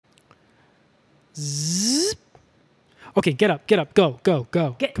Zip. Okay, get up, go.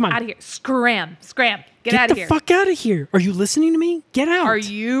 Come on. Out of here. Scram. Get out of here. Get the fuck out of here. Are you listening to me? Get out. Are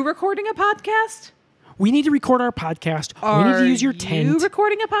you recording a podcast? We need to record our podcast. We need to use your tent. Are you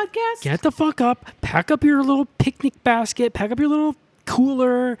recording a podcast? Get the fuck up. Pack up your little picnic basket. Pack up your little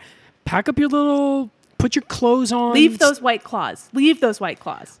cooler. Pack up your little... Put your clothes on. Leave those white claws.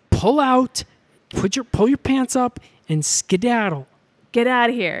 Pull out. Pull your pants up and skedaddle. Get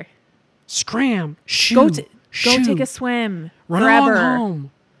out of here. Scram. Go take a swim. Run along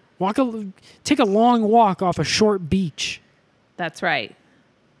home. Take a long walk off a short beach. That's right.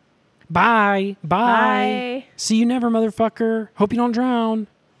 Bye. See you never, motherfucker. Hope you don't drown.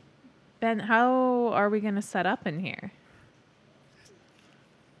 Ben, how are we going to set up in here?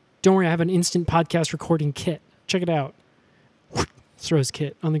 Don't worry, I have an instant podcast recording kit. Check it out. Throws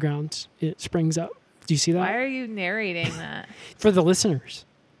kit on the ground. It springs up. Do you see that? Why are you narrating that? For the listeners.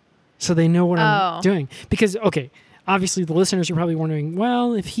 So they know what I'm doing. Because, okay, obviously the listeners are probably wondering,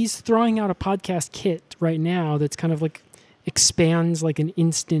 well, if he's throwing out a podcast kit right now that's kind of like expands like an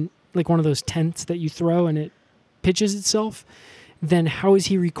instant, like one of those tents that you throw and it pitches itself, then how is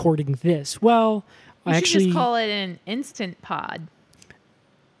he recording this? Well, you should just call it an instant pod.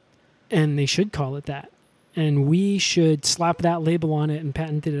 And they should call it that. And we should slap that label on it and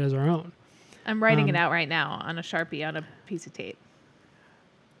patent it as our own. I'm writing it out right now on a Sharpie on a piece of tape.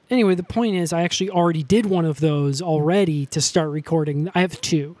 Anyway, the point is I actually already did one of those already to start recording. I have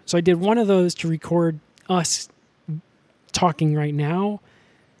two. So I did one of those to record us talking right now.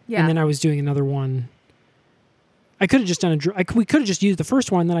 Yeah. And then I was doing another one. I could have just done we could have just used the first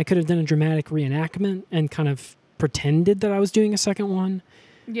one, then I could have done a dramatic reenactment and kind of pretended that I was doing a second one.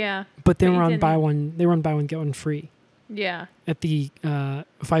 Yeah. But they were on buy one, get one free. Yeah. At the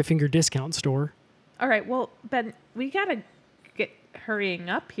Five Finger Discount store. All right. Well, Ben, we got to get hurrying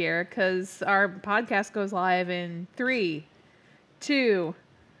up here because our podcast goes live in 3, 2,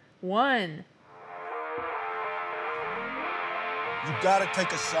 1. You got to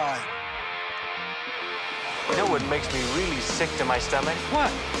take a side. You know what makes me really sick to my stomach?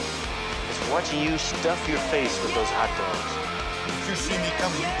 What? It's watching you stuff your face with those hot dogs. If you see me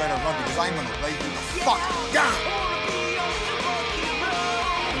coming, you better run because I'm gonna lay you the fuck down.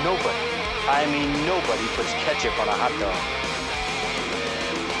 Nobody puts ketchup on a hot dog.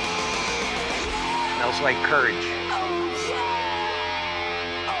 Smells like courage.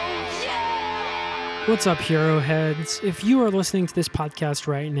 What's up, hero heads? If you are listening to this podcast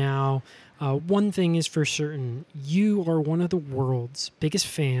right now, one thing is for certain. You are one of the world's biggest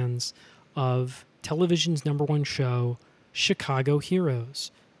fans of television's #1 show, Chicago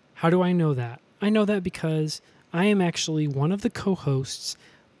Heroes. How do I know that? I know that because I am actually one of the co-hosts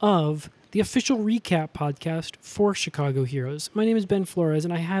of the official recap podcast for Chicago Heroes. My name is Ben Flores,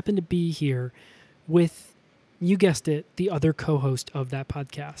 and I happen to be here with, you guessed it, the other co-host of that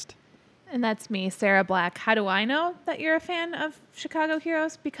podcast. And that's me, Sarah Black. How do I know that you're a fan of Chicago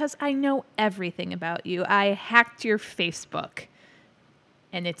Heroes? Because I know everything about you. I hacked your Facebook.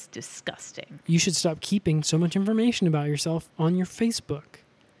 And it's disgusting. You should stop keeping so much information about yourself on your Facebook.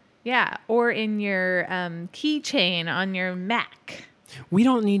 Yeah, or in your keychain on your Mac. We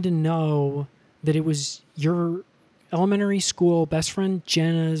don't need to know that it was your elementary school best friend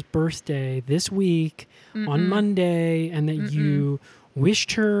Jenna's birthday this week on Monday, and that you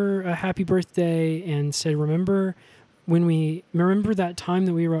wished her a happy birthday and said, remember that time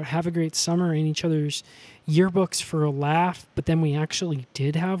that we wrote "Have a Great Summer" in each other's yearbooks for a laugh, but then we actually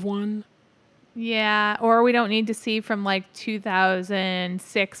did have one? Yeah, or we don't need to see from like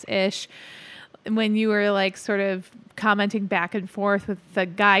 2006-ish when you were like sort of commenting back and forth with the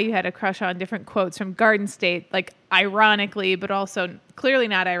guy you had a crush on, different quotes from Garden State, like ironically, but also clearly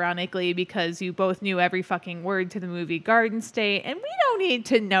not ironically, because you both knew every fucking word to the movie Garden State, and we don't need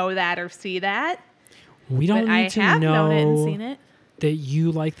to know that or see that. We don't need to know known it and seen it. That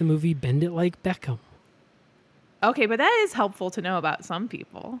you like the movie Bend It Like Beckham. Okay, but that is helpful to know about some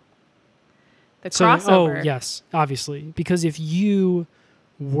people. The crossover. Oh, yes, obviously. Because if you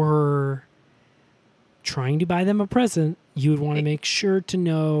were trying to buy them a present, you would want to make sure to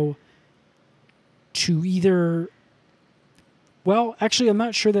know to either... Well, actually, I'm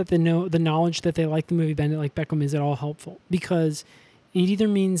not sure that the knowledge that they like the movie Bend It Like Beckham is at all helpful. Because it either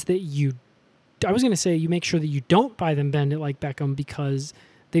means that you... I was going to say you make sure that you don't buy them Bend It Like Beckham because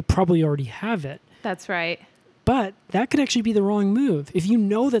they probably already have it. That's right. But that could actually be the wrong move. If you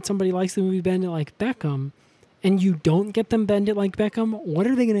know that somebody likes the movie Bend It Like Beckham and you don't get them Bend It Like Beckham, what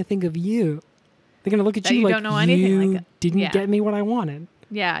are they going to think of you? They're going to look at you like, don't know anything you like it. didn't get me what I wanted.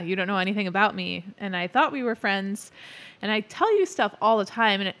 Yeah, you don't know anything about me. And I thought we were friends. And I tell you stuff all the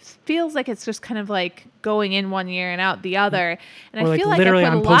time. And it feels like it's just kind of like going in one ear and out the other. And Or I like feel like I literally put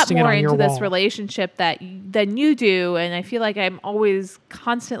a I'm lot posting it more on your into this wall. relationship than you do. And I feel like I'm always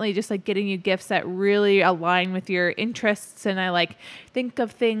constantly just like getting you gifts that really align with your interests. And I like think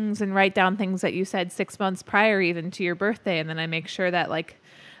of things and write down things that you said 6 months prior even to your birthday. And then I make sure that like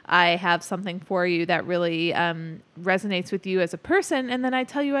I have something for you that really resonates with you as a person. And then I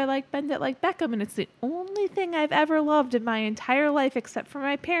tell you I like Bend It Like Beckham. And it's the only thing I've ever loved in my entire life except for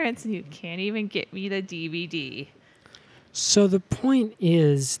my parents. And you can't even get me the DVD. So the point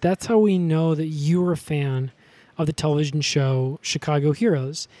is, that's how we know that you are a fan of the television show Chicago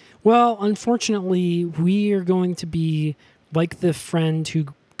Heroes. Well, unfortunately, we are going to be like the friend who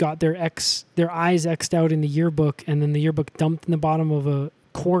got their eyes X'd out in the yearbook, and then the yearbook dumped in the bottom of a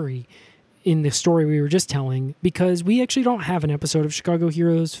quarry in the story we were just telling, because we actually don't have an episode of Chicago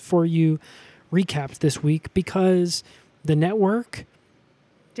Heroes for you recapped this week because the network,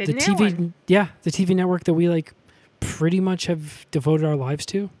 the TV network that we like pretty much have devoted our lives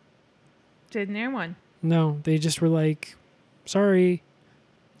to. Didn't air one. No, they just were like, sorry.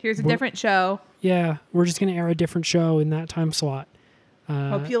 Here's a different show. Yeah, we're just going to air a different show in that time slot.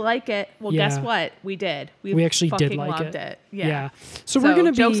 Hope you like it. Well, yeah. guess what? We did. We actually did fucking like loved it. Yeah. Yeah. So we're going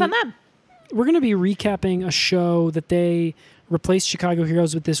to be jokes on them. We're going to be recapping a show that they replaced Chicago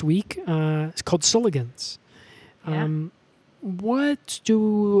Heroes with this week. It's called Sulligans. Yeah. What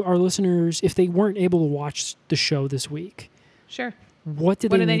do our listeners, if they weren't able to watch the show this week, Sure. what do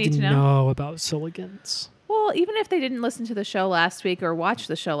they need to know about Sulligans? Well, even if they didn't listen to the show last week or watch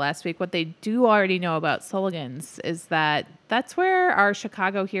the show last week, what they do already know about Sulligan's is that that's where our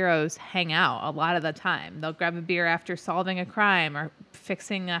Chicago heroes hang out a lot of the time. They'll grab a beer after solving a crime or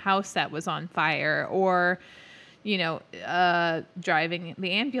fixing a house that was on fire or, driving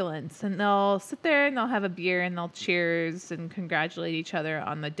the ambulance. And they'll sit there and they'll have a beer and they'll cheers and congratulate each other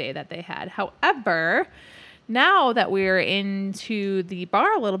on the day that they had. However, now that we're into the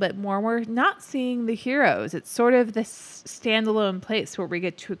bar a little bit more, we're not seeing the heroes. It's sort of this standalone place where we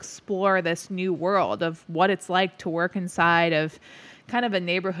get to explore this new world of what it's like to work inside of kind of a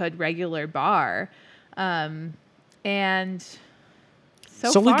neighborhood regular bar. And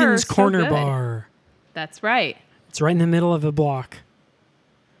so Sulligan's far, Corner so good. Bar. That's right. It's right in the middle of a block.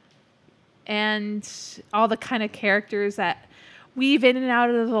 And all the kind of characters that weave in and out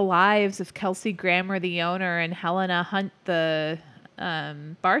of the lives of Kelsey Grammer, the owner, and Helena Hunt, the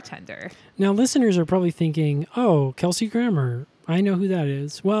bartender. Now, listeners are probably thinking, oh, Kelsey Grammer, I know who that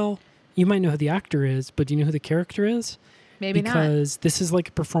is. Well, you might know who the actor is, but do you know who the character is? Maybe not. Because this is like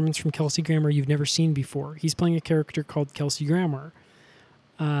a performance from Kelsey Grammer you've never seen before. He's playing a character called Kelsey Grammer.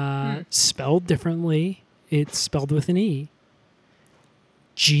 Spelled differently. It's spelled with an E.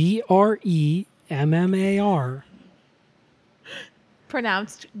 Gremmar.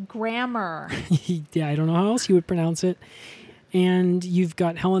 Pronounced grammar. Yeah, I don't know how else you would pronounce it. And you've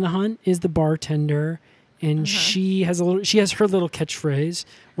got Helena Hunt is the bartender, and she has her little catchphrase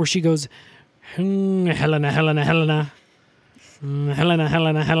where she goes, Helena, Helena, Helena, Helena,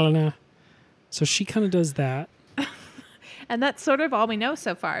 Helena, Helena. So she kind of does that. And that's sort of all we know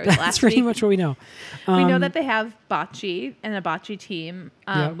so far. That's pretty much what we know. We know that they have bocce and a bocce team.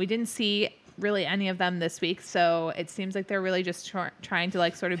 Yep. We didn't see really any of them this week, so it seems like they're really just trying to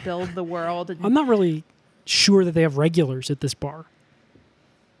like sort of build the world. I'm not really sure that they have regulars at this bar.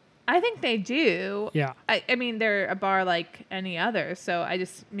 I think they do. Yeah. I mean, they're a bar like any other, so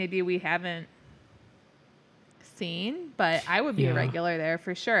maybe we haven't seen, but I would be a regular there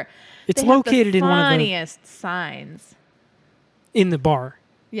for sure. It's they have located the in one of the funniest signs. In the bar.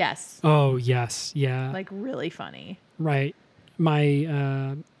 Yes. Oh, yes. Yeah. Like really funny. Right. They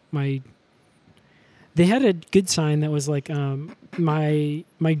had a good sign that was like, my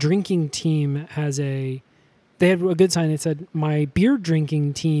drinking team they had a good sign that said, my beer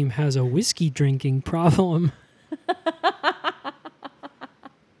drinking team has a whiskey drinking problem.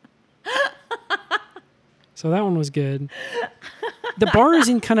 So that one was good. The bar is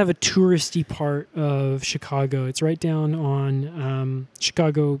in kind of a touristy part of Chicago. It's right down on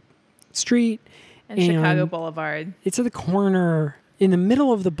Chicago Street. And Chicago Boulevard. It's at the corner in the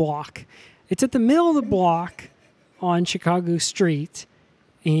middle of the block. It's at the middle of the block on Chicago Street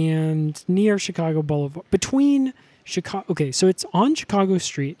and near Chicago Boulevard. Between Chicago... Okay, so it's on Chicago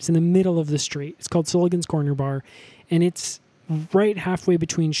Street. It's in the middle of the street. It's called Sulligan's Corner Bar. And it's right halfway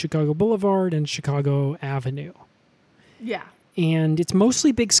between Chicago Boulevard and Chicago Avenue. Yeah. And it's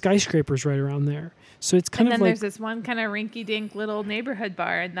mostly big skyscrapers right around there. So it's kind of like... And then there's this one kind of rinky-dink little neighborhood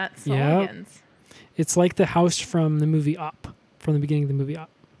bar, and that's Sulligan's. It's like the house from the movie Up. from the beginning of the movie up.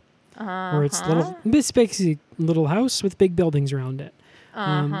 Where it's basically a little house with big buildings around it.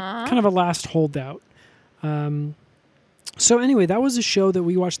 Kind of a last holdout. So anyway, that was a show that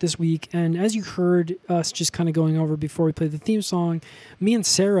we watched this week. And as you heard us just kind of going over before we played the theme song, me and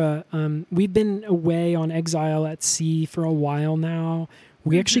Sarah, we've been away on exile at sea for a while now.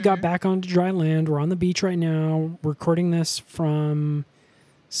 We actually got back onto dry land. We're on the beach right now, recording this from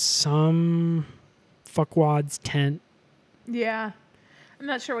some fuckwad's tent. Yeah. I'm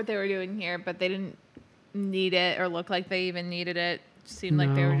not sure what they were doing here, but they didn't need it or look like they even needed it. Seemed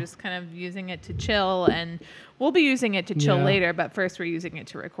like they were just kind of using it to chill, and we'll be using it to chill later, but first we're using it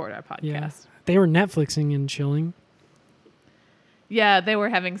to record our podcast. Yeah. They were Netflixing and chilling. Yeah, they were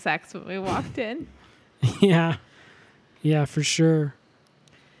having sex when we walked in. Yeah, for sure.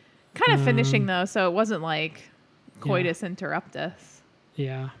 Kind of finishing, though, so it wasn't like coitus interruptus.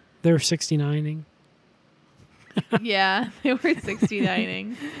 Yeah, they were 69ing. Yeah, they were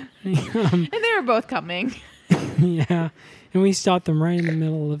 69ing. And they were both coming. Yeah, and we stopped them right in the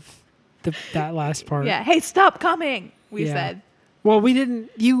middle of that last part. Yeah, hey, stop coming, we said. Well, we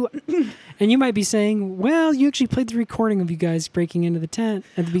didn't, and you might be saying, well, you actually played the recording of you guys breaking into the tent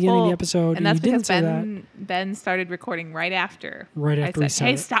at the beginning of the episode, and that's you didn't because say Ben started recording right after. I said, said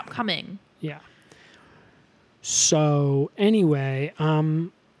hey, it. stop coming. Yeah. So, anyway,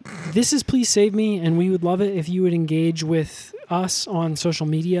 this is Please Save Me, and we would love it if you would engage with us on social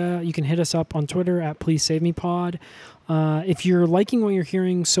media. You can hit us up on Twitter at Please Save Me Pod. If you're liking what you're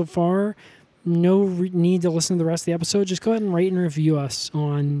hearing so far, no need to listen to the rest of the episode. Just go ahead and rate and review us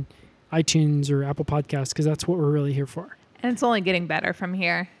on iTunes or Apple Podcasts, because that's what we're really here for. And it's only getting better from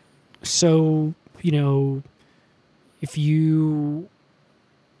here. So, if you...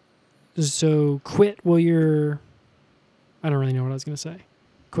 So, quit while you're... I don't really know what I was going to say.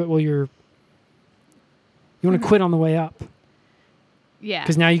 Quit while you're... You want to quit on the way up. Yeah.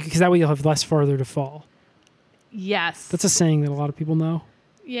 Because that way you'll have less farther to fall. Yes. That's a saying that a lot of people know.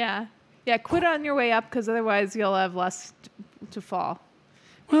 Yeah. Yeah, quit on your way up, because otherwise you'll have less to fall.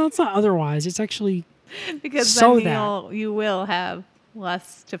 Well, it's not otherwise. It's actually because so then you will have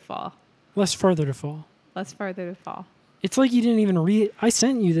less to fall. Less farther to fall. Less farther to fall. It's like you didn't even read. I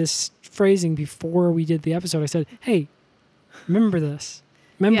sent you this phrasing before we did the episode. I said, hey, remember this.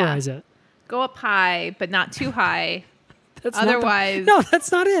 Memorize it. Go up high, but not too high. That's otherwise... No,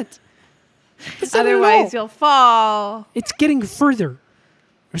 that's not it. That's not otherwise, you'll fall. It's getting further.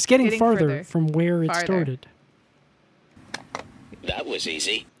 It's getting farther further. from where it started. That was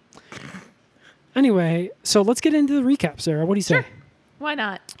easy. Anyway, so let's get into the recap, Sarah. What do you say? Sure. Why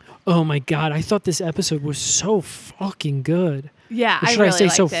not? Oh my God, I thought this episode was so fucking good. Yeah, or should I really I say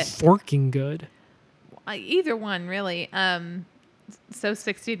liked so it. forking good? Either one, really. So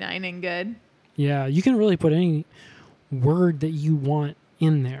 69 and good. Yeah, you can really put any word that you want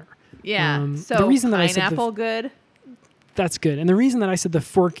in there. Yeah. So the reason that pineapple good. That's good. And the reason that I said the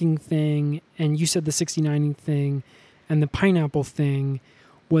forking thing and you said the 69ing thing and the pineapple thing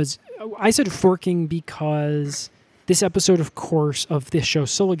was I said forking because this episode, of course, of this show,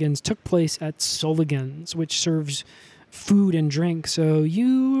 Souligans, took place at Souligans, which serves food and drink. So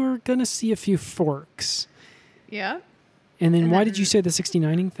you are going to see a few forks. Yeah. And then why did you say the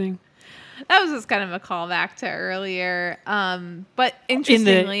 69ing thing? That was just kind of a callback to earlier. But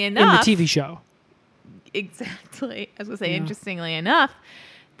interestingly enough. In the TV show. Exactly. I was going to say, interestingly enough,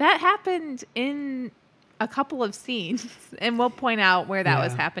 that happened in a couple of scenes. And we'll point out where that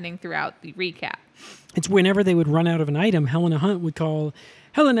was happening throughout the recap. It's whenever they would run out of an item, Helena Hunt would call,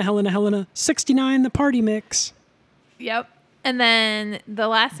 Helena, 69 the party mix. Yep. And then the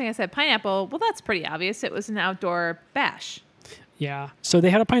last thing I said, pineapple, well, that's pretty obvious. It was an outdoor bash. Yeah. So they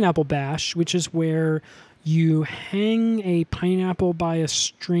had a pineapple bash, which is where you hang a pineapple by a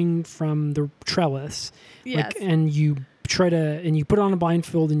string from the trellis. Yes. And you put it on a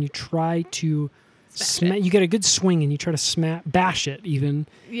blindfold and you try to you get a good swing and you try to bash it even.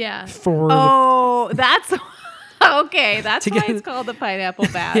 Yeah. That's okay. That's why it's called the pineapple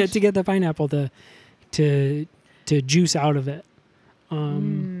bash. Yeah, to get the pineapple to juice out of it.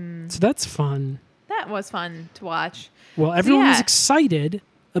 So that's fun. That was fun to watch. Well, everyone was excited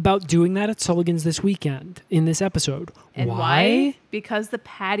about doing that at Souligans this weekend in this episode. And why? Because the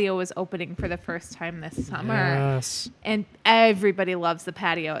patio was opening for the first time this summer. Yes. And everybody loves the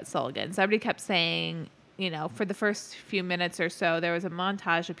patio at Souligans. Everybody kept saying, for the first few minutes or so, there was a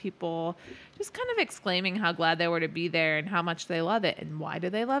montage of people just kind of exclaiming how glad they were to be there and how much they love it. And why do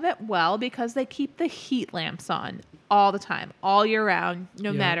they love it? Well, because they keep the heat lamps on all the time, all year round,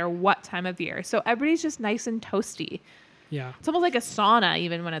 no matter what time of year. So everybody's just nice and toasty. Yeah. It's almost like a sauna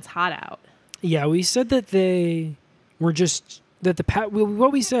even when it's hot out. Yeah, we said that they were just that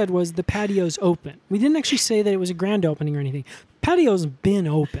what we said was the patio's open. We didn't actually say that it was a grand opening or anything. Patio's been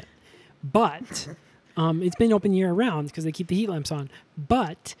open, but it's been open year round because they keep the heat lamps on.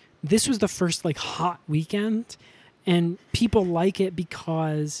 But this was the first like hot weekend, and people like it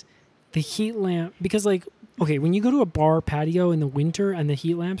because the heat lamp. Because like, okay, when you go to a bar patio in the winter and the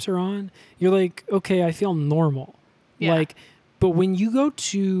heat lamps are on, you're like, okay, I feel normal. Yeah. Like, but when you go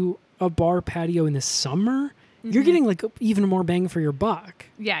to a bar patio in the summer, you're getting like even more bang for your buck.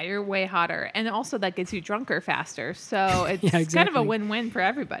 Yeah, you're way hotter. And also that gets you drunker faster. So it's Yeah, kind of a exactly. win-win for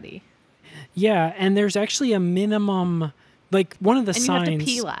everybody. Yeah, and there's actually a minimum, like one of the And signs. you have to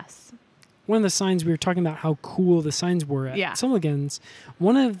pee less. One of the signs, we were talking about how cool the signs were at Yeah. Sulligan's.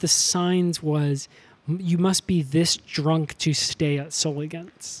 One of the signs was, you must be this drunk to stay at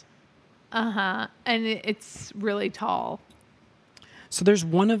Sulligan's. Uh-huh. And it's really tall. So there's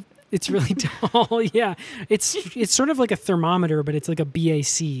one of, it's really tall. Yeah. It's sort of like a thermometer, but it's like a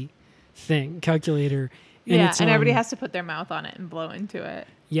BAC thing, calculator. And it's, everybody has to put their mouth on it and blow into it.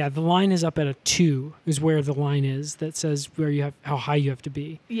 Yeah, the line is up at a 2 is where the line is that says where you have, how high you have to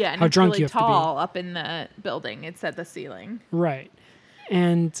be. Yeah, and how it's drunk really you have tall up in the building. It's at the ceiling. to be. Right.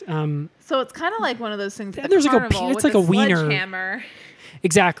 And So it's kind of like one of those things. At There's the like a- carnival it's with like a a wiener. sledgehammer,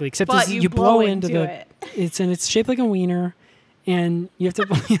 exactly, except but this, you you blow into into the it. it's shaped like a wiener, and you have to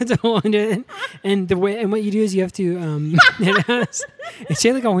blow into it. And the way, and what you do is you have to it's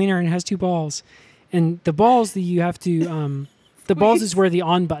shaped like a wiener and it has 2 balls, and the balls that you have to the balls is where the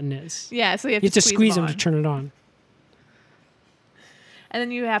on button is. Yeah, so you have You have to squeeze them on. to turn it on. And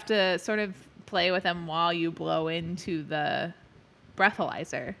then you have to sort of play with them while you blow into the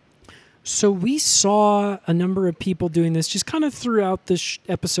breathalyzer. So we saw a number of people doing this just kind of throughout this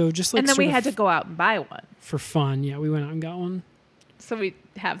episode, just like And then sort we of had to go out and buy one. for fun. Yeah, we went out and got one. So we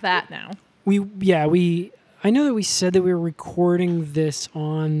have that now. I know that we said that we were recording this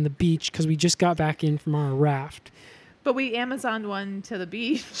on the beach because we just got back in from our raft. But we Amazoned one to the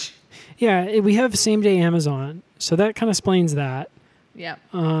beach. Yeah, we have same day Amazon, so that kind of explains that. Yep.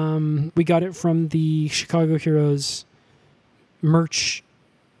 We got it from the Chicago Heroes merch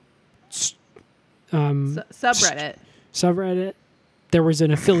Subreddit. subreddit. There was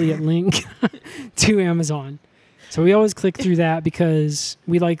an affiliate link to Amazon, so we always click through that because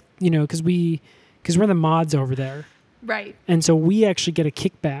we like, because we're the mods over there, Right. and so we actually get a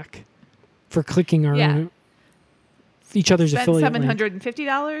kickback for clicking our Yeah. own, each other's Spent affiliate link.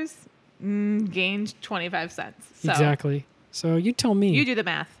 $750, gained 25 cents. So Exactly. So you tell me. you do the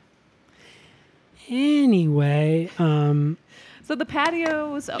math. Anyway, So the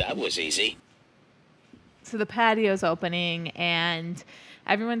patio's That was easy. So the patio's opening and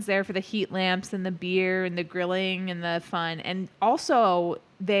everyone's there for the heat lamps and the beer and the grilling and the fun. And also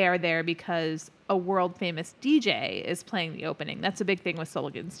they are there because a world famous DJ is playing the opening. That's a big thing with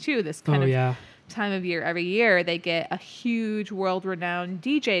Sulligan's too. This kind of time of year, every year they get a huge world renowned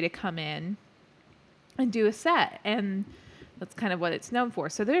DJ to come in and do a set. And that's kind of what it's known for.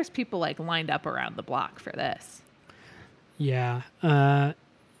 So there's people like lined up around the block for this. Yeah.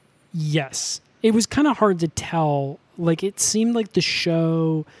 Yes. It was kind of hard to tell. Like, it seemed like the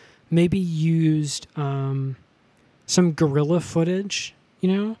show maybe used some guerrilla footage,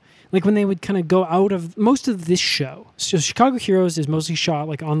 Like when they would kind of go out of most of this show. So Chicago Heroes is mostly shot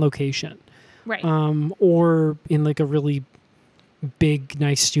like on location. Right. Or in like a really big,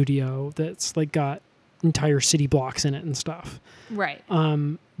 nice studio that's like got entire city blocks in it and stuff. Right.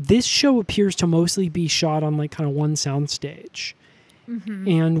 This show appears to mostly be shot on like kind of one soundstage. Mm-hmm.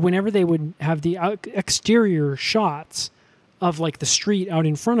 And whenever they would have the exterior shots of like the street out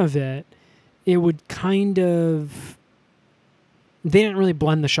in front of it, it would kind of, they didn't really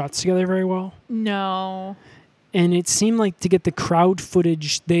blend the shots together very well. No. And it seemed like to get the crowd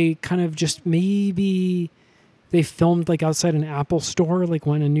footage, they kind of just maybe they filmed like outside an Apple store, like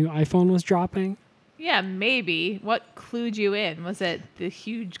when a new iPhone was dropping. Yeah, maybe. What clued you in? Was it the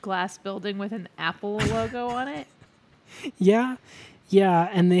huge glass building with an Apple logo on it? Yeah. Yeah.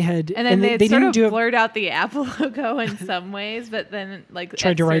 And they had, And then they sort didn't of do blurred out the Apple logo in some ways, but then like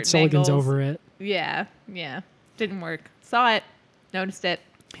tried at to write certain Sulligan's angles- over it. Yeah, yeah. Didn't work. Saw it. Noticed it.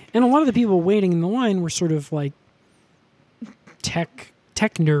 And a lot of the people waiting in the line were sort of like tech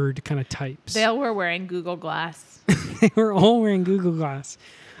nerd kind of types. They all were wearing Google Glass. They were all wearing Google Glass,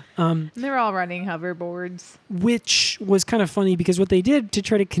 And they were all running hoverboards. which was kind of funny because what they did to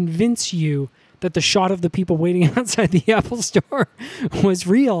try to convince you that the shot of the people waiting outside the Apple store was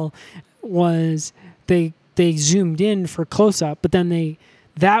real was they zoomed in for close up, but then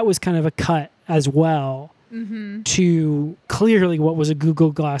that was kind of a cut as well to clearly what was a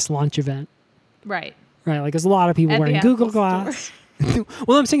Google Glass launch event. Right. Right, like there's a lot of people At the wearing Apple Google Store. Glass.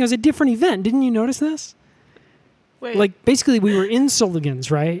 Well, I'm saying it was a different event. Didn't you notice this? Wait. Like basically we were in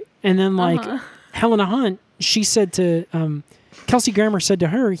Sullivan's, right? And then like Helena Hunt, she said to Kelsey Grammer said to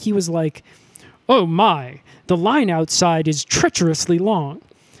her, he was like, "Oh my, the line outside is treacherously long."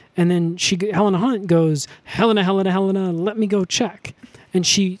 And then Helena Hunt goes, Helena, let me go check. And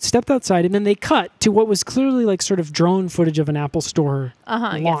she stepped outside, and then they cut to what was clearly like sort of drone footage of an Apple Store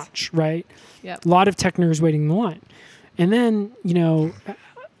launch, right? Yep. A lot of techners waiting in the line. And then,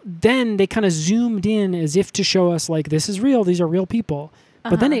 then they kind of zoomed in as if to show us like, this is real, these are real people.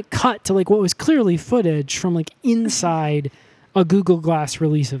 But then it cut to like what was clearly footage from like inside a Google Glass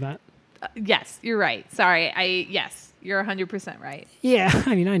release event. Yes, you're right. Sorry. Yes, you're 100% right. Yeah,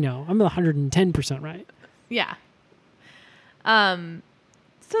 I mean, I know. I'm 110% right. Yeah.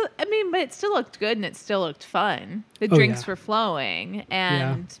 So, I mean, but it still looked good and it still looked fun. The drinks were flowing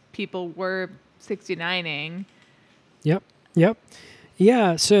and people were 69ing. Yep.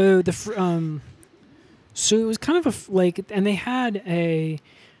 Yeah, so so it was kind of and they had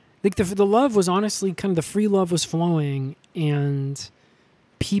the love was honestly kind of the free love was flowing and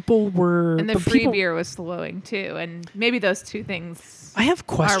people were... And the free beer was flowing too. And maybe those two things I have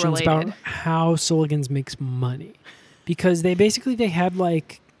questions about how Sullivan's makes money. Because they had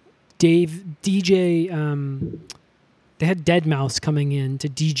like they had Deadmau5 coming in to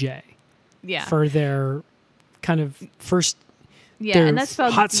DJ for their kind of first and that's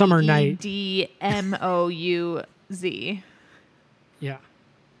spelled Hot Summer Night. DMOUZ. Yeah.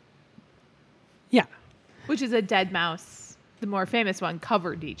 Which is a Deadmau5, the more famous one,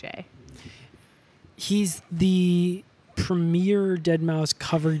 cover DJ. He's the premier Deadmau5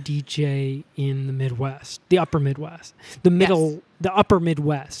 cover DJ in the Midwest, the upper Midwest, the upper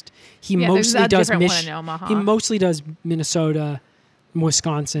Midwest. He mostly does one in Omaha. He mostly does Minnesota,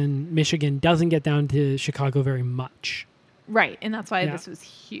 Wisconsin, Michigan. Doesn't get down to Chicago very much. Right, and that's why this was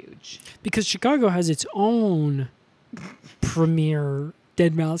huge. Because Chicago has its own premier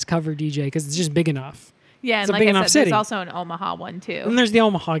Deadmau5 cover DJ because it's just big enough. Yeah, it's and a like big I enough said, city. there's also an Omaha one too. And there's the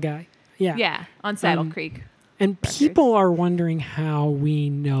Omaha guy. Yeah. Yeah, on Saddle Creek. And Records. people are wondering how we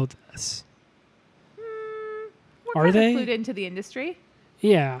know this. We're Are kind they? of clued into the industry?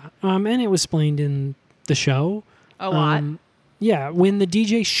 Yeah. And it was explained in the show. A lot. Yeah. When the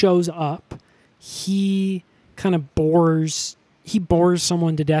DJ shows up, he kind of bores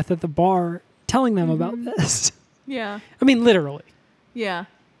someone to death at the bar telling them about this. Yeah. I mean, literally. Yeah.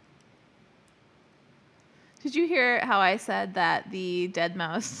 Did you hear how I said that the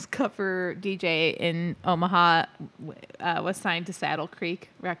Deadmau5 cover DJ in Omaha was signed to Saddle Creek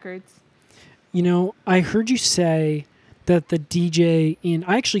Records? I heard you say that the DJ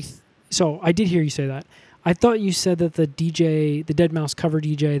I did hear you say that. I thought you said that the Deadmau5 cover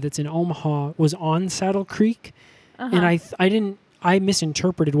DJ that's in Omaha was on Saddle Creek, and I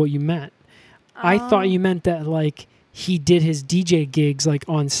misinterpreted what you meant. I thought you meant that like he did his DJ gigs like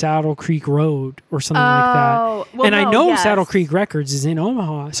on Saddle Creek Road or something like that. Well, and I know Saddle Creek Records is in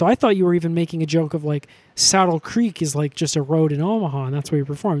Omaha, so I thought you were even making a joke of like Saddle Creek is like just a road in Omaha and that's where he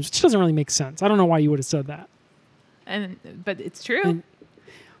performs, which doesn't really make sense. I don't know why you would have said that. But it's true. And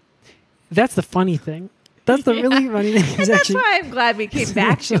that's the funny thing. That's the really funny thing. And that's why I'm glad we came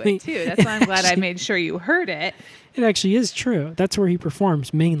back to it too. That's why I'm glad I made sure you heard it. It actually is true. That's where he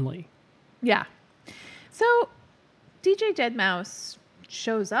performs mainly. Yeah. So DJ Deadmau5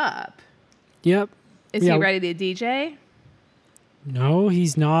 shows up. Yep. Is he ready to DJ? No,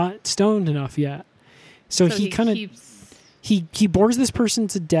 he's not stoned enough yet. So he kind of he bores this person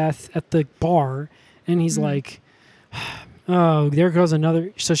to death at the bar, and he's like, "Oh, there goes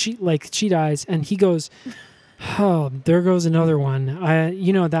another." So she dies, and he goes, "Oh, there goes another one."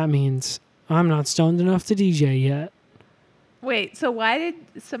 You know what that means? I'm not stoned enough to DJ yet. Wait, so why did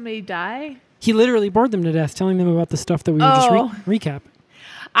somebody die? He literally bored them to death, telling them about the stuff that we were just recapping.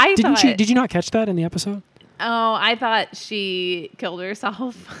 Did you not catch that in the episode? Oh, I thought she killed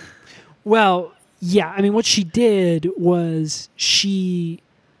herself. Well, yeah. I mean, what she did was she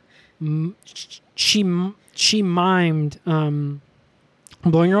mimed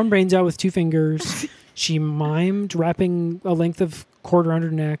blowing her own brains out with 2 fingers. She mimed wrapping a length of cord around her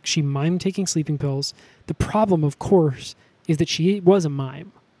neck. She mimed taking sleeping pills. The problem, of course, is that she was a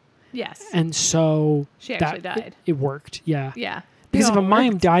mime. Yes. And so she actually died. It worked, yeah. Yeah. Because if a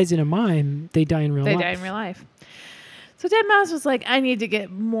mime dies in a mime, they die in real life. They die in real life. So Deadmau5 was like, I need to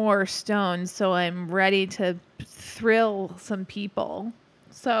get more stoned, so I'm ready to thrill some people.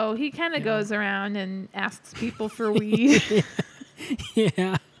 So he kind of goes around and asks people for weed.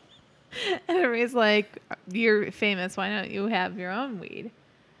 Yeah. And everybody's like, you're famous. Why don't you have your own weed?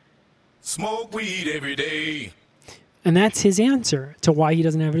 Smoke weed every day. And that's his answer to why he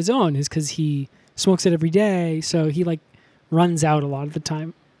doesn't have his own, is because he smokes it every day. So he like runs out a lot of the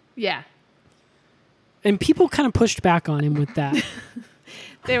time. Yeah. And people kind of pushed back on him with that.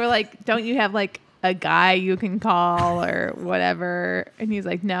 They were like, don't you have like a guy you can call or whatever? And he's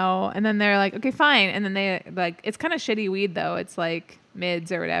like, no. And then they're like, okay, fine. And then they like, it's kind of shitty weed though. It's like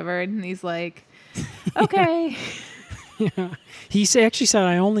mids or whatever. And he's like, okay. Yeah. He actually said,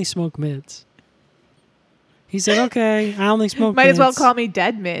 I only smoke mids. He said, okay, I only smoke Might mids. as well call me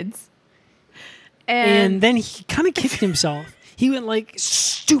dead mids. And then he kind of kicked himself. He went like,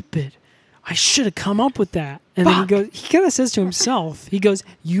 stupid. I should have come up with that. And then he kind of says to himself, he goes,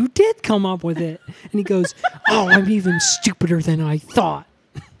 you did come up with it. And he goes, oh, I'm even stupider than I thought.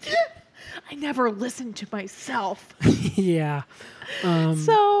 I never listened to myself. Yeah.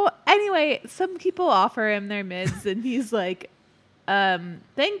 So anyway, some people offer him their mids and he's like,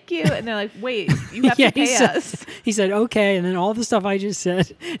 thank you. And they're like, wait, you have to pay us. He said, okay. And then all the stuff I just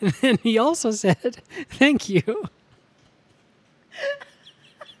said. And then he also said, thank you.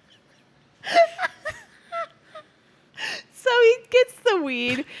 So he gets the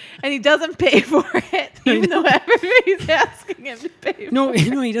weed and he doesn't pay for it, even though everybody's asking him to pay for it. No,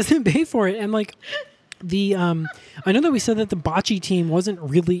 he doesn't pay for it. And like the I know that we said that the bocce team wasn't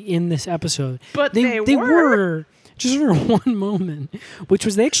really in this episode. But they were just for one moment, which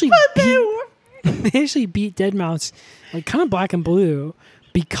was they actually they actually beat Deadmau5 like kind of black and blue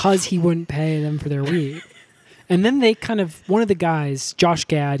because he wouldn't pay them for their weed. And then they kind of, one of the guys, Josh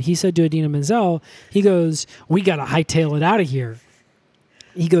Gad, he said to Idina Menzel, he goes, we got to hightail it out of here.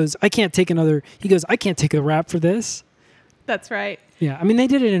 He goes, I can't take a rap for this. That's right. Yeah, I mean, they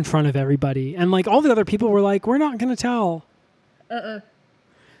did it in front of everybody. And like all the other people were like, we're not going to tell.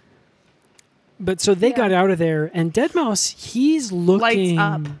 But so they got out of there, and Deadmau5, he's looking.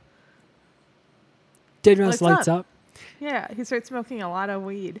 Lights up. Deadmau5 lights up. Yeah, he starts smoking a lot of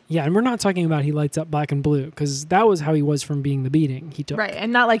weed. Yeah, and we're not talking about he lights up black and blue, because that was how he was from being the beating he took. Right,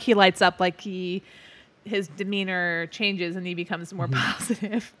 and not like he lights up, like his demeanor changes and he becomes more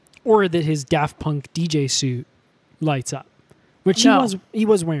positive. Or that his Daft Punk DJ suit lights up, which he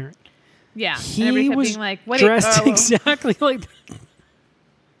was wearing. Yeah, He and everybody was kept being like, what dressed exactly like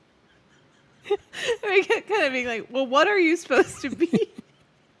we kept kind of being like, well, what are you supposed to be?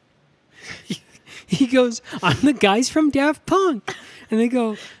 He goes, I'm the guys from Daft Punk. And they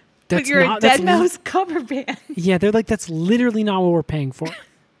go, But you're a Deadmau5 cover band. Yeah, they're like, that's literally not what we're paying for.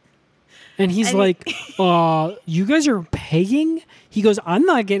 And he's like, you guys are paying? He goes, I'm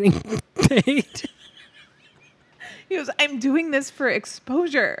not getting paid. He goes, I'm doing this for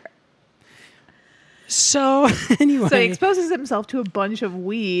exposure. So anyway. So he exposes himself to a bunch of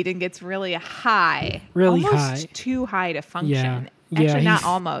weed and gets really high. Really almost high. Too high to function. Yeah. Actually, not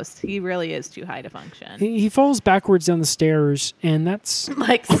almost. He really is too high to function. He falls backwards down the stairs, and that's...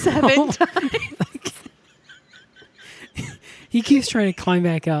 Like 7 times. He keeps trying to climb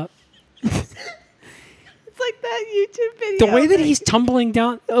back up. It's like that YouTube video. The way that he's tumbling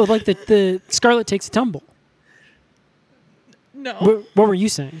down... Oh, like the Scarlet Takes a Tumble. No. What were you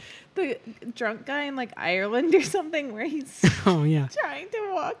saying? The drunk guy in like Ireland or something where he's Oh, yeah. trying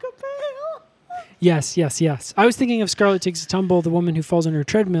to walk up a hill. Yes. I was thinking of Scarlet Takes a Tumble, the woman who falls on her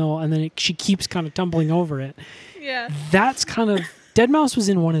treadmill, and then she keeps kind of tumbling over it. Yeah. That's kind of... Deadmau5 was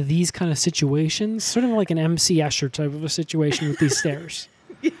in one of these kind of situations, sort of like an MC Escher type of a situation with these stairs.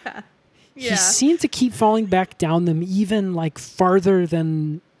 Yeah. He seemed to keep falling back down them even like farther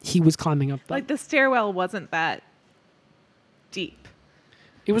than he was climbing up them. Like the stairwell wasn't that deep.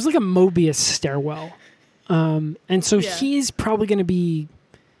 It was like a Mobius stairwell. And so he's probably going to be...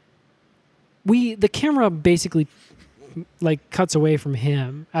 The camera basically like cuts away from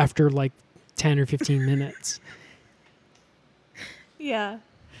him after like 10 or 15 minutes. Yeah.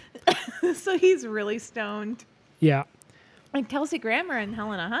 So he's really stoned. Yeah. And Kelsey Grammer and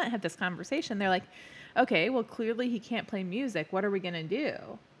Helena Hunt had this conversation. They're like, okay, well, clearly he can't play music. What are we going to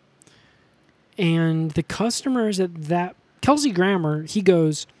do? And the customers at that... Kelsey Grammer, he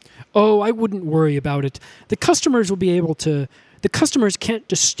goes, oh, I wouldn't worry about it. The customers will be able to... The customers can't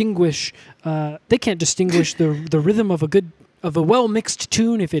distinguish... they can't distinguish the rhythm of a well-mixed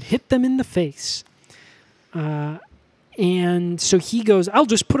tune if it hit them in the face. And so he goes, I'll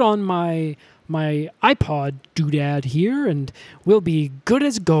just put on my iPod doodad here and we'll be good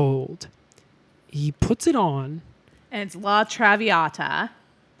as gold. He puts it on. And it's La Traviata.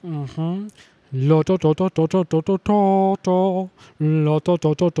 Mm-hmm. La da da da da da da da da da. La da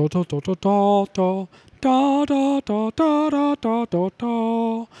da da da da da da da da. Da da da da da da da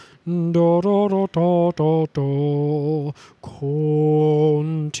da. Da da da da da da.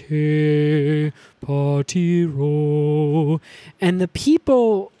 Conte Partiro. And the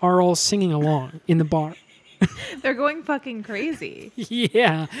people are all singing along in the bar. They're going fucking crazy.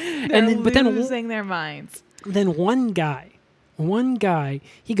 Yeah. They're And then, but then losing their minds. one guy,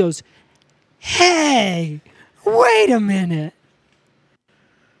 he goes, "Hey, wait a minute."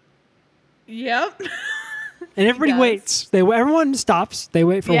 Yep. And everybody does. waits. Everyone stops. They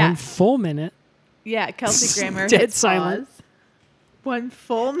wait for Yeah. 1 full minute. Yeah, Kelsey Grammer Dead hits silence. pause. 1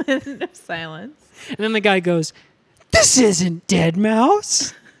 full minute of silence. And then the guy goes, "This isn't Dead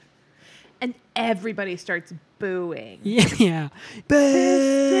Mouse." And everybody starts booing. Yeah. This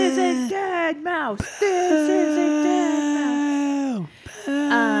isn't Dead Mouse. This isn't Dead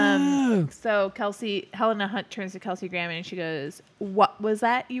Mouse. So Helena Hunt turns to Kelsey Grammer and she goes, "What was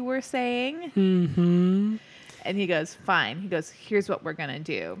that you were saying?" Mm-hmm. And he goes, "Fine." He goes, "Here's what we're going to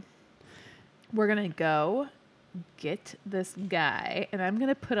do. We're going to go get this guy and I'm going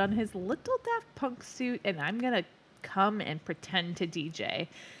to put on his little Daft Punk suit and I'm going to come and pretend to DJ."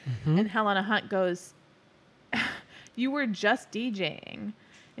 Mm-hmm. And Helena Hunt goes, "You were just DJing."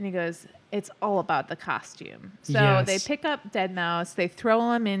 And he goes, "It's all about the costume." So Yes. they pick up Dead Mouse. They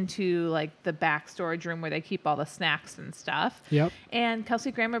throw him into like the back storage room where they keep all the snacks and stuff. Yep. And Kelsey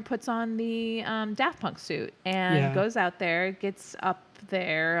Grammer puts on the Daft Punk suit and Yeah. goes out there, gets up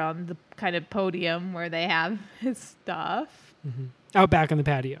there on the kind of podium where they have his stuff Out back on the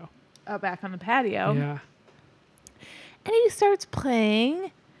patio. out back on the patio. Yeah. And he starts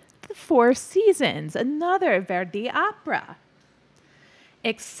playing The Four Seasons, another Verdi opera.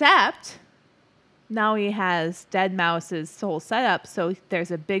 Except now he has Dead Mouse's whole setup, so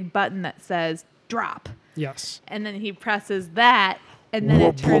there's a big button that says drop. Yes. And then he presses that, and then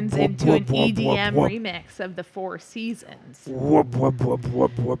it turns into an EDM remix of The Four Seasons. Whoop, whoop, whoop,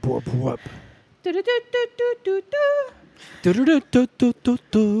 whoop, whoop, whoop, whoop. Do-do-do-do-do-do-do.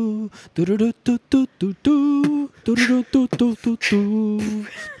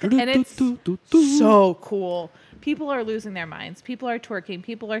 And it's so cool. People are losing their minds. People are twerking.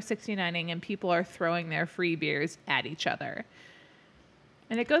 People are 69ing, and people are throwing their free beers at each other.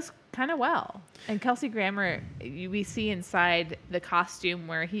 And it goes kind of well. And Kelsey Grammer, we see inside the costume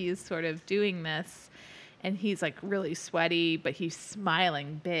where he's sort of doing this, and he's like really sweaty, but he's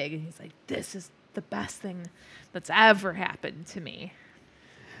smiling big, and he's like, "This is the best thing that's ever happened to me."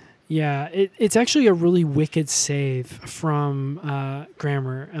 Yeah, it's actually a really wicked save from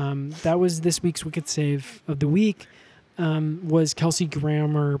Grammer. That was this week's wicked save of the week. Was Kelsey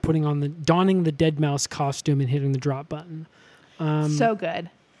Grammer donning the Dead Mouse costume and hitting the drop button. So good.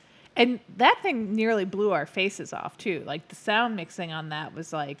 And that thing nearly blew our faces off too. Like the sound mixing on that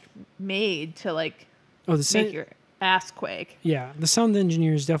was like made to like make your ass quake. Yeah, the sound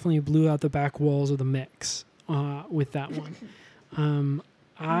engineers definitely blew out the back walls of the mix with that one.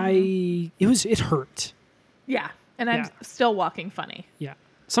 It hurt. Yeah. And I'm Yeah. still walking funny. Yeah.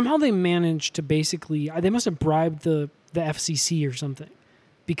 Somehow they managed to basically, they must have bribed the FCC or something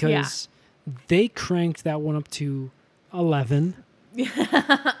because they cranked that one up to 11.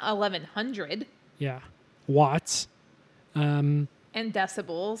 1100 Yeah. Watts. and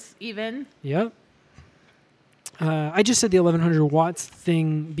decibels even. Yep. I just said the 1100 watts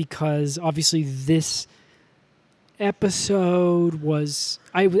thing because obviously this episode was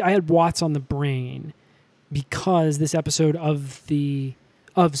I had watts on the brain because this episode of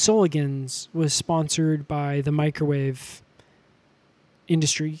Souligans was sponsored by the microwave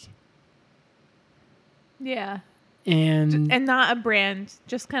industry. Yeah. And not a brand,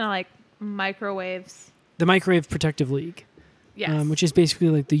 just kind of like microwaves. the Microwave Protective League, Yes. which is basically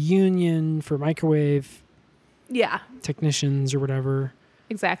like the union for microwave yeah, technicians or whatever.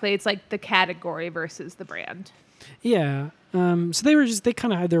 exactly. It's like the category versus the brand. Yeah. So they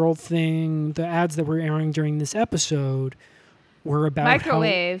kind of had their old thing. The ads that were airing during this episode were about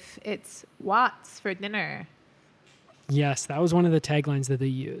Microwave, it's watts for dinner. Yes, that was one of the taglines that they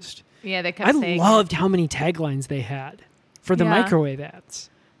used. Yeah, they kept I saying loved how many taglines they had for the Yeah. microwave ads.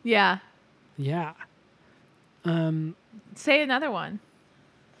 Yeah. Yeah. Say another one.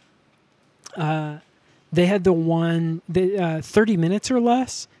 They had the one, 30 minutes or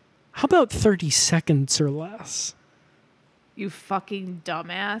less. How about 30 seconds or less? You fucking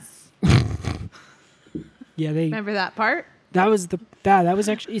dumbass. Yeah, Remember that part? that was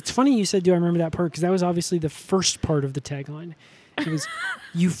actually, it's funny you said, do I remember that part? Because that was obviously the first part of the tagline. It was,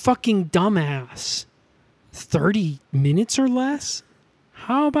 you fucking dumbass. 30 minutes or less?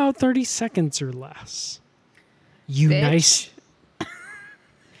 How about 30 seconds or less? You Bitch. nice.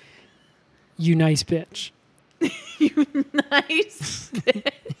 You nice bitch. Nice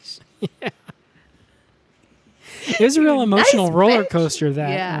bitch. It was a real You emotional nice roller bitch. coaster that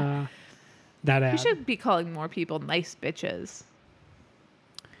Yeah. that You ad. should be calling more people nice bitches.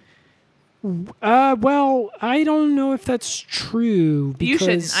 Well, I don't know if that's true. You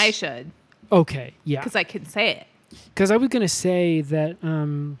Because, shouldn't. I should. Okay, yeah. Because I can say it. Because I was going to say that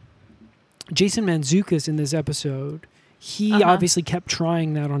Jason Mantzoukas in this episode, he Uh-huh. obviously kept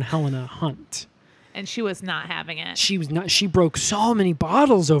trying that on Helena Hunt. And she was not having it. She was not. She broke so many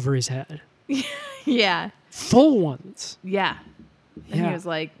bottles over his head, Yeah. full ones. Yeah. And Yeah. he was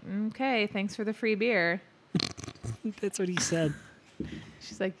like, okay, thanks for the free beer. That's what he said.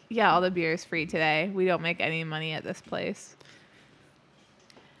 She's like, yeah, all the beer is free today. We don't make any money at this place.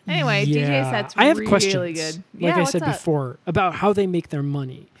 Anyway, DJ set's I have really questions, good. like I what's said up? before, about how they make their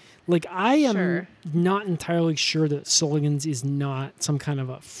money. Like, I am Sure. not entirely sure that Sullivan's is not some kind of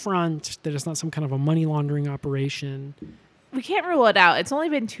a front, that it's not some kind of a money laundering operation. We can't rule it out. It's only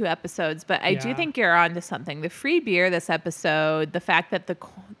been 2 episodes, but I do Yeah. think you're onto something. The free beer this episode, the fact that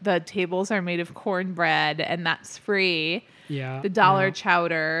the tables are made of cornbread and that's free. Yeah. The dollar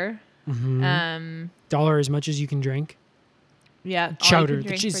chowder. dollar as much as you can drink. Yeah. all you Chowder. can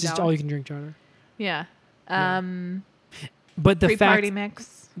drink It's for just $1. all you can drink chowder. Yeah. But the Free fact, party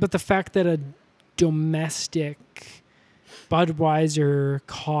mix. but the fact that a domestic Budweiser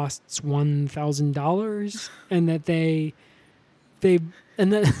costs $1,000 and that they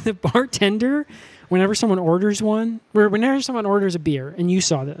and the bartender, whenever someone orders a beer, and you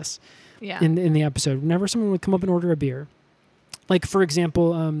saw this Yeah. in the episode, whenever someone would come up and order a beer, like for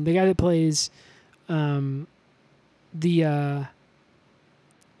example, the guy that plays the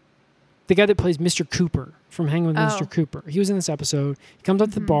guy that plays Mr. Cooper from Hanging with Mr. Cooper. He was in this episode. He comes up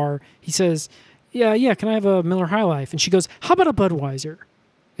to the bar. He says, yeah, can I have a Miller High Life? And she goes, how about a Budweiser?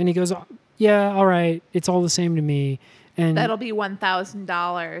 And he goes, yeah, all right. It's all the same to me. And That'll be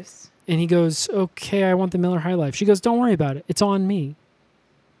 $1,000. and he goes, okay, I want the Miller High Life. She goes, don't worry about it. It's on me.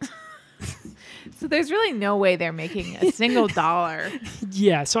 So there's really no way they're making a single dollar.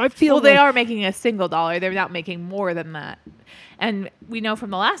 Yeah, so I feel Well, they like- are making a single dollar. They're not making more than that. And we know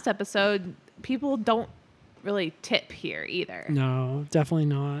from the last episode, people don't really tip here either. No, definitely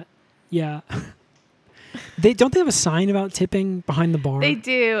not. Yeah. They have a sign about tipping behind the bar? They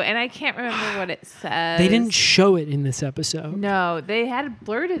do, and I can't remember what it says. They didn't show it in this episode. No, they had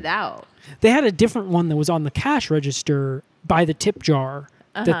blurted out. They had a different one that was on the cash register by the tip jar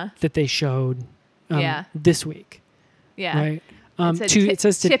that they showed Yeah. this week. Yeah. Right? It It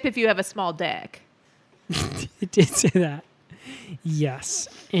says tip if you have a small dick. It did say that. Yes.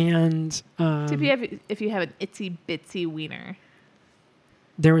 And Tip if you have an itsy bitsy wiener.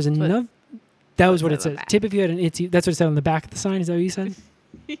 there was another. That was what it said on said. the back. Tip if you had an itsy. That's what it said on the back of the sign. Is that what you said?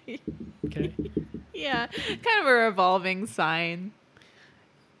 Okay. Yeah, kind of a revolving sign.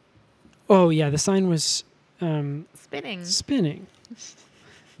 Oh yeah, the sign was Spinning. spinning.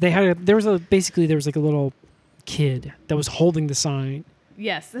 There was like a little kid that was holding the sign.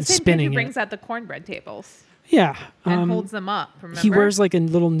 Yes, the It's same kid spinning who it. brings out the cornbred tables Yeah. and holds them up. Remember? He wears like a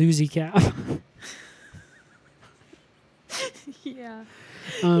little newsy cap. Yeah,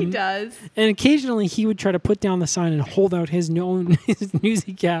 he does. And occasionally he would try to put down the sign and hold out his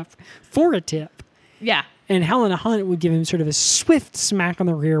newsy cap for a tip. Yeah, And Helena Hunt would give him sort of a swift smack on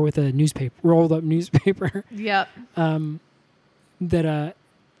the rear with a rolled up newspaper yep. that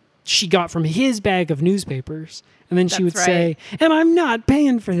she got from his bag of newspapers. And then she would That's say, and I'm not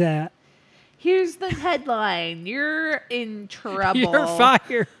paying for that. Here's the headline: You're in trouble. You're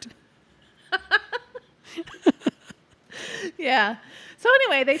fired. Yeah. So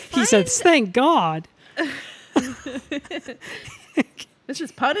anyway, they He find said, thank God. this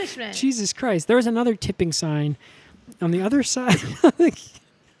is punishment. Jesus Christ. There was another tipping sign on the other side.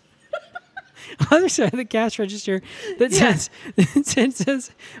 Other side of the cash register that says it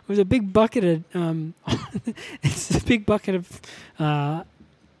was a big bucket of it's a big bucket of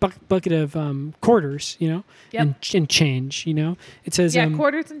quarters, Yep. and change, It says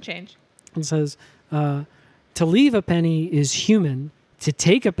quarters and change. it says to leave a penny is human, to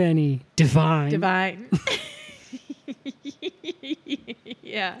take a penny divine. Divine.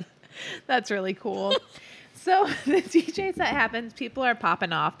 Yeah, that's really cool. So the DJ set happens. People are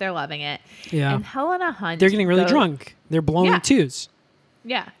popping off. They're loving it. Yeah. And Helena Hunt. They're getting really goes- drunk. They're blowing Yeah. twos.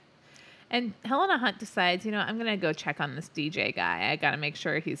 Yeah. And Helena Hunt decides, I'm going to go check on this DJ guy. I got to make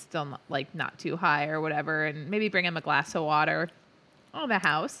sure he's still not too high or whatever, and maybe bring him a glass of water. Oh, the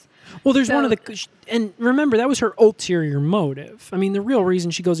house. Well, there's one So- of the, and remember, that was her ulterior motive. I mean, the real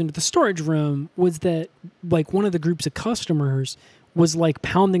reason she goes into the storage room was that, like, one of the groups of customers was, like,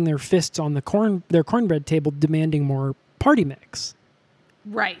 pounding their fists on their cornbread table, demanding more party mix.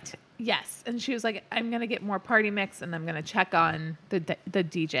 Right. Yes. And she was like, I'm going to get more party mix and I'm going to check on the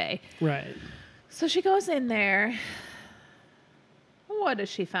DJ. Right. So she goes in there. What does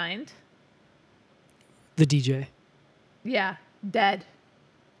she find? The DJ. Yeah. Dead.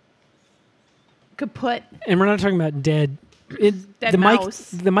 Kaput. And we're not talking about dead. Dead the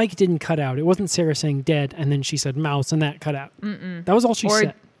mouse. mic, the mic didn't cut out. It wasn't Sarah saying dead and then she said mouse and that cut out. That was all she Or-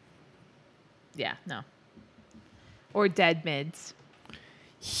 said. Yeah. No. Or dead mids.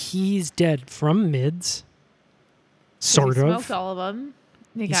 He's dead from mids. 'Cause Sort he of. smoked all of them.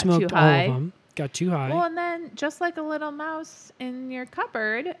 He got smoked too all high. of them. Got too high. Well, and then just like a little mouse in your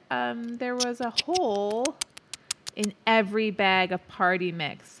cupboard, there was a hole in every bag of party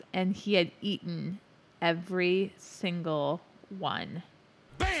mix, and he had eaten every single one.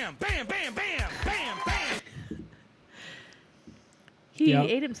 Bam, bam, bam, bam, bam, bam. He Yep.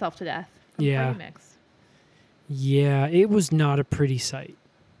 ate himself to death from Yeah. party mix. Yeah, it was not a pretty sight.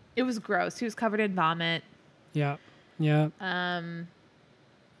 It was gross. He was covered in vomit. Yeah. Yeah.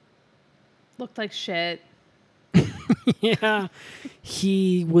 Looked like shit. Yeah.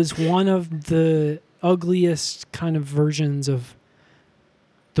 He was one of the ugliest kind of versions of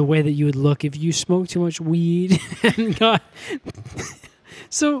the way that you would look if you smoked too much weed and got.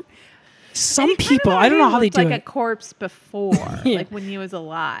 So some people, I don't know how they do like it. a corpse before, Yeah. like when he was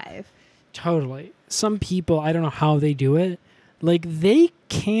alive. Totally. Some people, I don't know how they do it. Like, they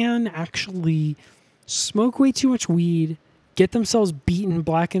can actually smoke way too much weed, get themselves beaten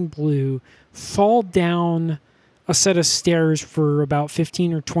black and blue, fall down a set of stairs for about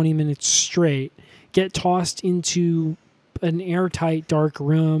 15 or 20 minutes straight, get tossed into an airtight, dark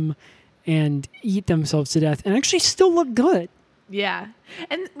room, and eat themselves to death, and actually still look good. Yeah.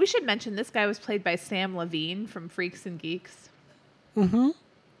 And we should mention this guy was played by Sam Levine from Freaks and Geeks.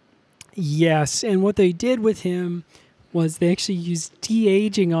 Yes, and what they did with him was they actually used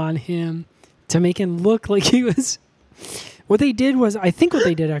de-aging on him to make him look like he was. What they did was, I think what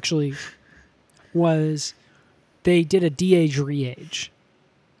they did actually was they did a de-age re-age,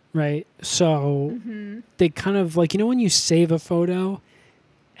 right? So they kind of like, you know, when you save a photo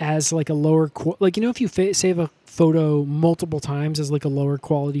as like a lower, like, you know, if you save a photo multiple times as like a lower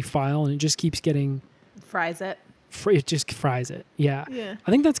quality file and it just keeps getting, Fries it. it just fries it. Yeah. Yeah.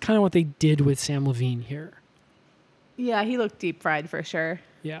 I think that's kind of what they did with Sam Levine here. Yeah, he looked deep fried for sure.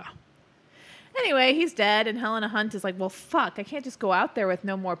 Yeah. Anyway, he's dead, and Helena Hunt is like, well, fuck, I can't just go out there with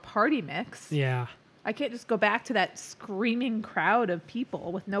no more party mix. Yeah. I can't just go back to that screaming crowd of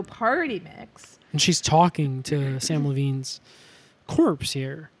people with no party mix. And she's talking to Sam Levine's corpse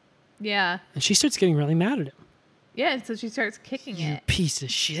here. Yeah. And she starts getting really mad at him. Yeah, and so she starts kicking You it. piece of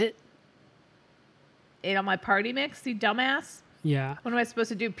shit. Ate all my party mix, you dumbass. Yeah. What am I supposed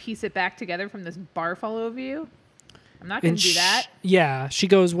to do? Piece it back together from this barf all over you? I'm not going to do that. Yeah. She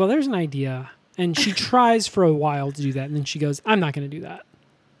goes, well, there's an idea. And she tries for a while to do that. And then she goes, I'm not going to do that.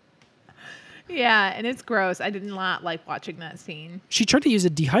 Yeah, and it's gross. I did not like watching that scene. She tried to use a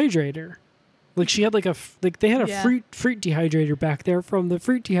dehydrator. Like she had like they had a Yeah. fruit dehydrator back there from the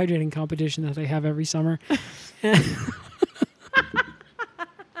fruit dehydrating competition that they have every summer. And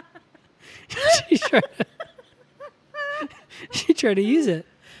she tried to use it,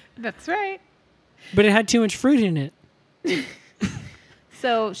 That's right. but it had too much fruit in it.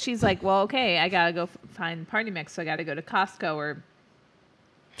 So she's like, well, okay, I got to go find party mix. So I got to go to Costco or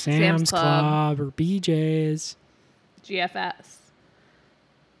Sam's Club. Club or BJ's. GFS.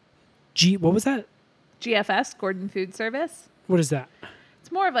 What was that? GFS, Gordon Food Service. What is that?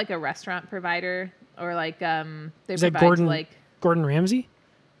 It's more of like a restaurant provider or like they Is that provide Gordon? to like Gordon Ramsay?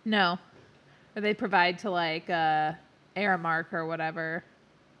 no. Or they provide to like Aramark or whatever.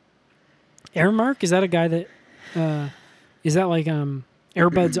 Airmark? Is that a guy that? Is that like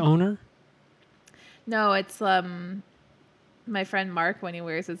Airbud's owner? No, it's my friend Mark when he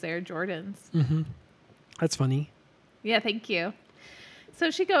wears his Air Jordans. That's funny. Yeah, thank you. So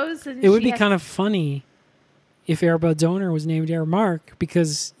she goes and It would be kind of funny if Airbud's owner was named Airmark,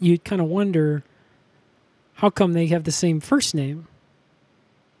 because you'd kind of wonder how come they have the same first name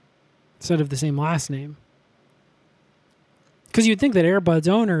instead of the same last name. Because you'd think that Airbud's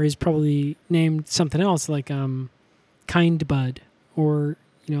owner is probably named something else, like Kind Bud or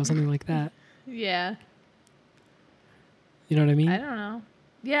something like that. Yeah. You know what I mean? I don't know.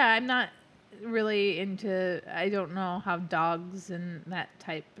 Yeah, I'm not really into. I don't know how dogs and that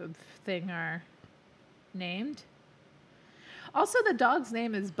type of thing are named. Also, the dog's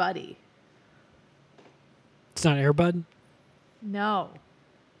name is Buddy. It's not Airbud? No.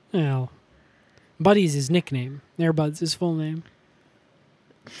 Well, Buddy's his nickname. Airbud's his full name.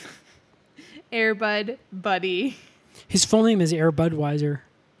 Airbud Buddy. His full name is Air Budweiser.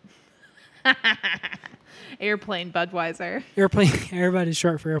 Airplane Budweiser. Airbud is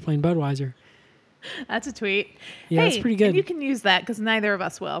short for Airplane Budweiser. That's a tweet. Yeah, that's pretty good. And you can use that because neither of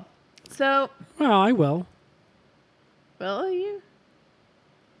us will. So, Well, I will. will you?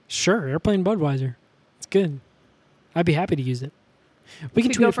 Sure, Airplane Budweiser. It's good. I'd be happy to use it. We can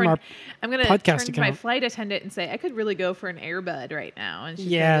Could tweet go it from for our an- I'm going to podcast turn to my account. flight attendant and say, I could really go for an Airbud right now. And she's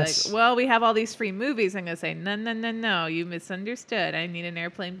Yes. going to be like, well, we have all these free movies. I'm going to say, no. You misunderstood. I need an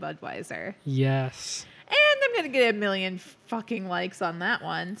Airplane Budweiser. Yes. And I'm going to get a million fucking likes on that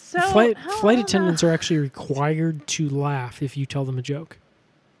one. So Flight I don't attendants know. are actually required to laugh if you tell them a joke.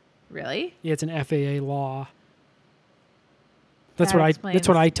 Really? Yeah, it's an FAA law. That's That what explains-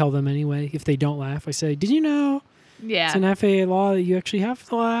 I tell them anyway. If they don't laugh, I say, "Did you know Yeah. it's an FAA law that you actually have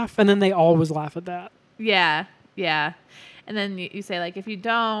to laugh?" And then they always laugh at that. Yeah. And then you say, like, if you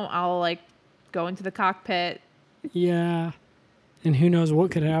don't, I'll, like, go into the cockpit, Yeah. And who knows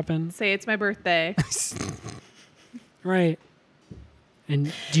what could happen? say it's my birthday. Right.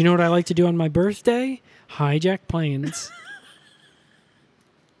 And do you know what I like to do on my birthday? Hijack planes.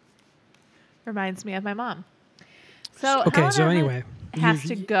 Reminds me of my mom. So Okay, so Helena anyway, has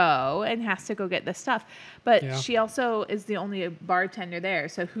you- to go and has to go get this stuff, but Yeah. she also is the only bartender there.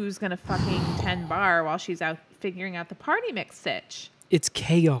 So who's gonna fucking tend bar while she's out figuring out the party mix stitch? It's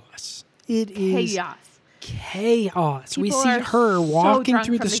chaos. It is Chaos. chaos. We People see are her so walking drunk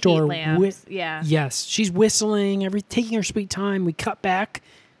through from the heat store. lamps. Yeah. Yes, she's whistling, taking her sweet time. We cut back.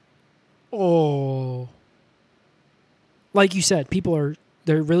 Oh. Like you said,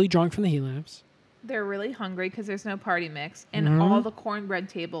 they're really drunk from the heat lamps. They're really hungry because there's no party mix, and Mm-hmm. all the cornbread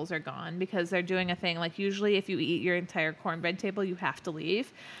tables are gone because they're doing a thing. Like usually, if you eat your entire cornbread table, you have to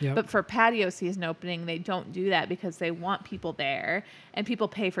leave. Yep. But for patio season opening, they don't do that because they want people there, and people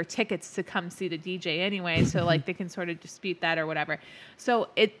pay for tickets to come see the DJ anyway. So like they can sort of dispute that or whatever. So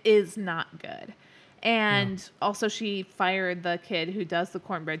it is not good. And also, she fired the kid who does the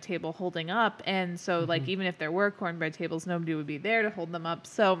cornbread table holding up, and so like even if there were cornbread tables, nobody would be there to hold them up.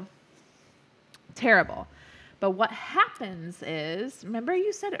 So. Terrible. But what happens is, remember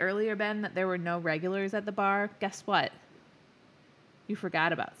you said earlier, Ben, that there were no regulars at the bar? Guess what? You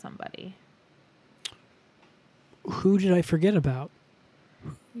forgot about somebody. Who did I forget about?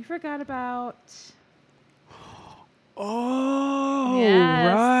 You forgot about... Oh, Yes.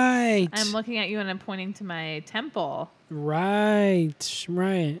 right. I'm looking at you and I'm pointing to my temple. Right.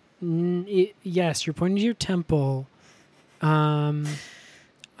 Yes, you're pointing to your temple. And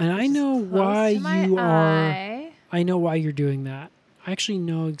I know Close why to my you are. eye. I know why you're doing that. I actually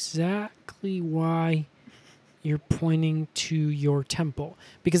know exactly why you're pointing to your temple.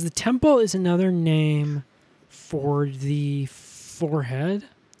 Because the temple is another name for the forehead.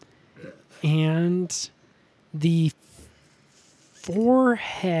 And the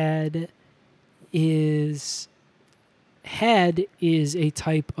forehead is a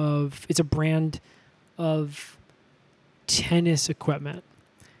type of, it's a brand of tennis equipment.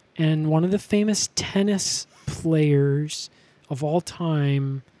 And one of the famous tennis players of all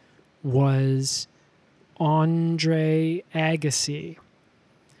time was Andre Agassi.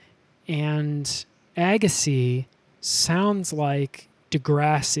 And Agassi sounds like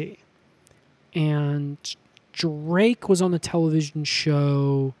Degrassi. And Drake was on the television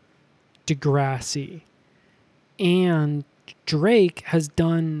show Degrassi. And Drake has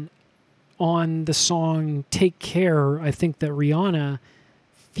done on the song Take Care, I think that Rihanna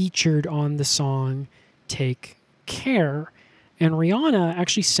featured on the song Take Care. And Rihanna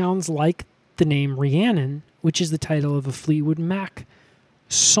actually sounds like the name Rhiannon, which is the title of a Fleetwood Mac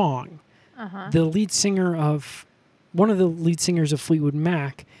song. The lead singer of, one of the lead singers of Fleetwood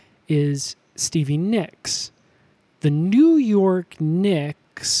Mac is Stevie Nicks. The New York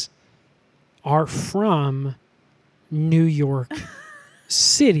Knicks are from New York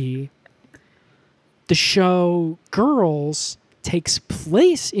City. The show Girls takes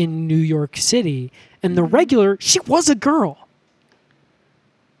place in New York City, and the regular, she was a girl.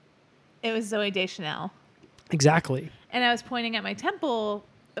 It was Zooey Deschanel. Exactly. And I was pointing at my temple.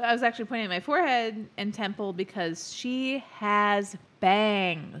 I was actually pointing at my forehead and temple because she has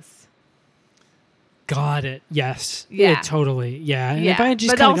bangs. Got it. Yes. Yeah. Totally. Yeah. And if Yeah. I had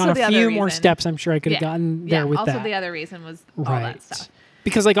just But kind of also gone the a other few more reason- steps, I'm sure I could have gotten there with also that. the other reason was all Right. that stuff.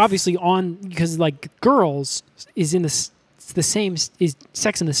 Because like obviously because like Girls is in the same is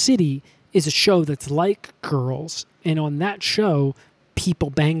Sex in the City is a show that's like Girls, and on that show, people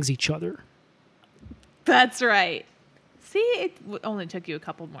bangs each other. That's right. See, it only took you a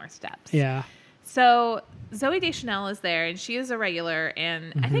couple more steps. Yeah. So Zoe Deschanel is there, and she is a regular,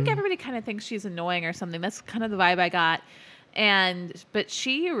 and I think everybody kind of thinks she's annoying or something. That's kind of the vibe I got. But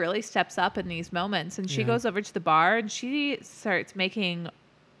she really steps up in these moments, and she goes over to the bar, and she starts making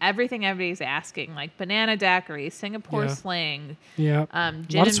everything everybody's asking, like banana daiquiri, Singapore sling, Yeah.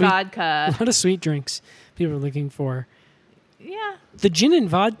 gin and vodka. A lot of sweet drinks people are looking for. Yeah. The gin and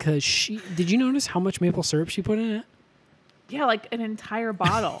vodka, did you notice how much maple syrup she put in it? Yeah, like an entire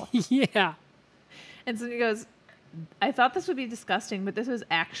bottle. Yeah. And so he goes, I thought this would be disgusting, but this was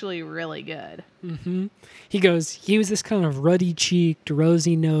actually really good. He goes, he was this kind of ruddy-cheeked,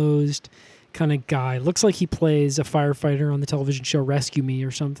 rosy-nosed kind of guy. Looks like he plays a firefighter on the television show Rescue Me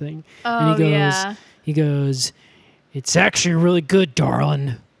or something. Oh, and he goes, yeah. He goes, it's actually really good,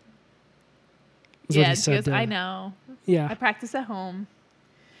 darling. Is what Yeah, he and she said goes, I there. know. I Yeah. practice at home.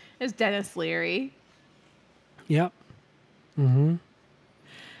 It was Dennis Leary. Yep. Mm-hmm.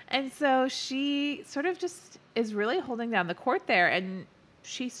 And so she sort of just is really holding down the court there, and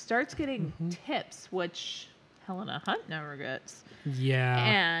she starts getting tips, which Helena Hunt never gets. Yeah.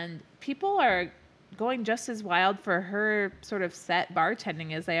 And people are going just as wild for her sort of set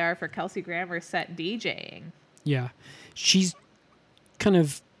bartending as they are for Kelsey Grammer's set DJing. Yeah. She's kind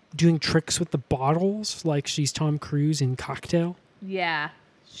of doing tricks with the bottles like she's Tom Cruise in Cocktail. Yeah,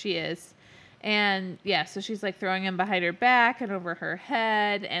 she is. And yeah, so she's like throwing him behind her back and over her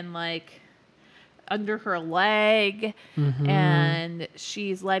head and like under her leg. And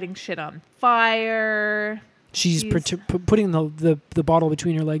she's lighting shit on fire. She's putting the bottle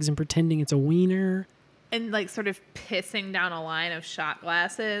between her legs and pretending it's a wiener. And like sort of pissing down a line of shot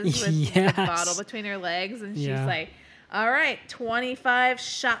glasses with Yes. the bottle between her legs. And she's Yeah. like, all right, 25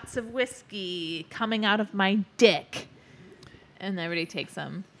 shots of whiskey coming out of my dick. And everybody takes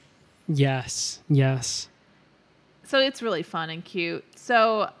them. Yes. Yes. So it's really fun and cute.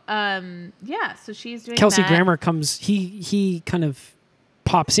 So, yeah, so she's doing Kelsey that. Grammer comes, he kind of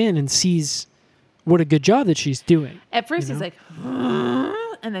pops in and sees what a good job that she's doing. At first you he's know?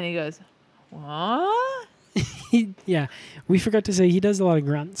 like, and then he goes, what? Yeah. We forgot to say he does a lot of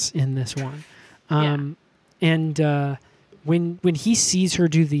grunts in this one. And when he sees her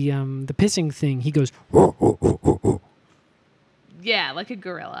do the pissing thing, he goes, Yeah, like a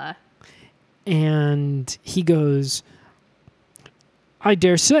gorilla. and he goes, I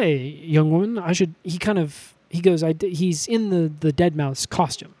dare say, young woman, I should. He goes, he's in the Dead Mouse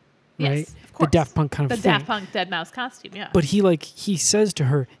costume, right? Yes, of The course. Daft Punk kind The of thing. Daft Punk Dead Mouse costume, yeah. But he says to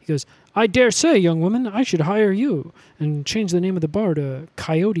her, he goes, I dare say, young woman, I should hire you and change the name of the bar to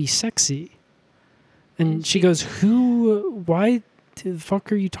Coyote Sexy. And she goes, why the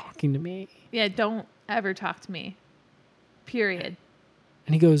fuck are you talking to me? Yeah, don't ever talk to me. Period.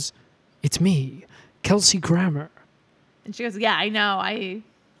 And he goes, it's me, Kelsey Grammer. And she goes, yeah, I know. I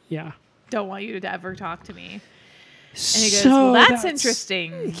Yeah. don't want you to ever talk to me. And he goes, So well, that's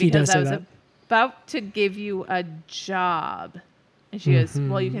interesting He does because I say was that. about to give you a job. And she goes,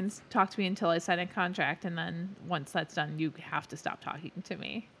 well, you can talk to me until I sign a contract. And then once that's done, you have to stop talking to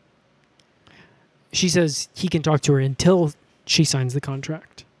me. She says he can talk to her until she signs the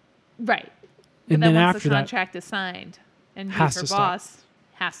contract. Right. But And then then once after the that, contract is signed and has he's her to stop. boss,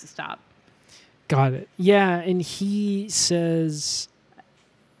 has to stop. got it. Yeah, and he says,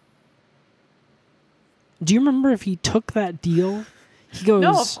 do you remember if he took that deal? He goes,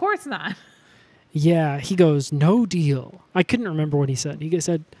 No, of course not. yeah, he goes, no deal. I couldn't remember what he said. He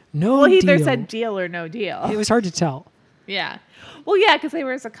said, no Well, he deal. either said deal or no deal. It was hard to tell. Yeah. Well, yeah, because there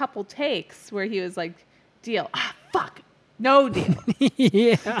was a couple takes where he was like, deal. Ah, fuck. No deal.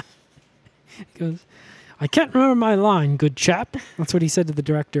 Yeah. He goes, I can't remember my line, good chap. That's what he said to the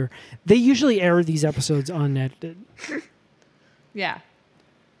director. They usually air these episodes unedited. Yeah.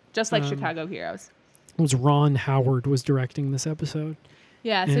 Just like Chicago Heroes. It was Ron Howard was directing this episode.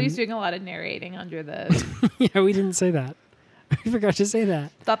 Yeah, so he's And- doing a lot of narrating under the... Yeah, we didn't say that. We forgot to say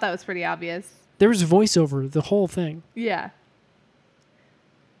that. Thought that was pretty obvious. There was voiceover, the whole thing. Yeah.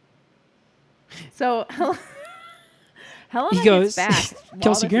 So Helena He goes, gets back. while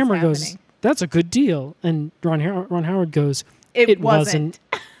Kelsey this is Grammer goes, happening. that's a good deal. And Ron Howard goes, It wasn't.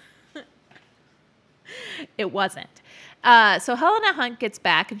 It wasn't. So Helena Hunt gets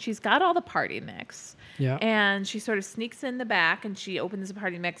back and she's got all the party mix. Yeah. And she sort of sneaks in the back and she opens the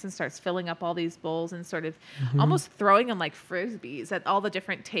party mix and starts filling up all these bowls and sort of almost throwing them like frisbees at all the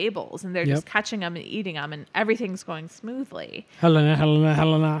different tables. And they're just Yep. catching them and eating them and everything's going smoothly.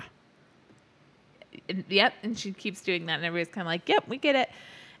 Helena. And, yep. And she keeps doing that and everybody's kind of like, yep, we get it.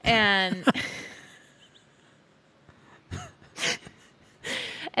 And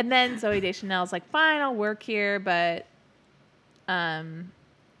and then Zoe Deschanel's like, fine, I'll work here, but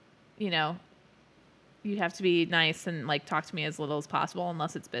you know, you have to be nice and like talk to me as little as possible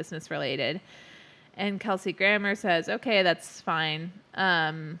unless it's business related. And Kelsey Grammer says, okay, that's fine.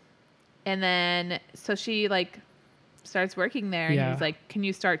 And then so she like starts working there, and Yeah. he's like, can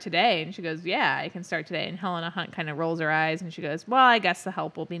you start today? And she goes, yeah, I can start today. And Helena Hunt kind of rolls her eyes, and she goes, well, I guess the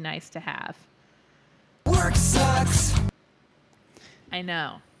help will be nice to have. Work sucks. I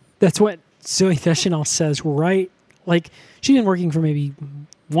know. That's what Zoe Deschanel says, right? Like, she's been working for maybe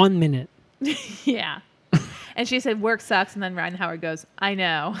 1 minute. Yeah. And she said, work sucks. And then Ryan Howard goes, I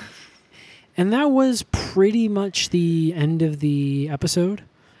know. And that was pretty much the end of the episode.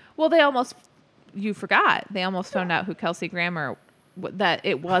 Well, you forgot. They almost found out who Kelsey Grammer, that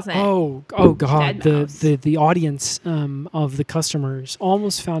it wasn't. Oh God! Deadmau5. The audience of the customers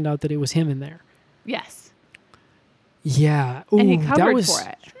almost found out that it was him in there. Yes. Yeah, And he Ooh, covered that was for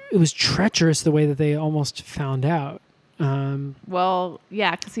it. It was treacherous the way that they almost found out. Well,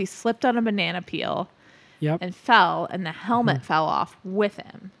 yeah, because he slipped on a banana peel Yep. and fell, and the helmet fell off with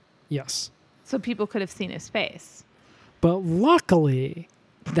him. Yes. So people could have seen his face. But luckily,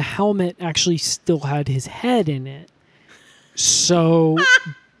 the helmet actually still had his head in it. So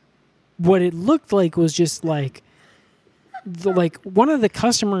what it looked like was just like one of the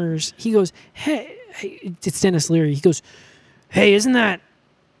customers, he goes, hey, it's Dennis Leary. He goes, hey, isn't that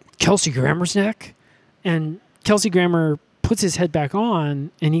Kelsey Grammer's neck? And Kelsey Grammer puts his head back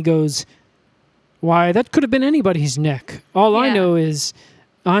on, and he goes, why, that could have been anybody's neck. All I Yeah. know is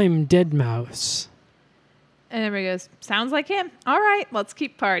I'm Deadmau5. And everybody goes, sounds like him. All right, let's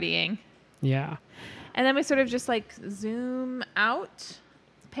keep partying. Yeah. And then we sort of just like zoom out,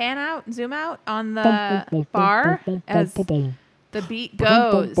 pan out, zoom out on the bar as the beat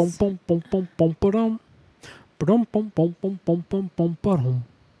goes.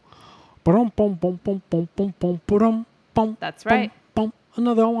 That's right.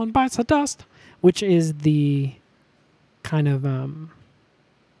 Another one bites the dust, which is the kind of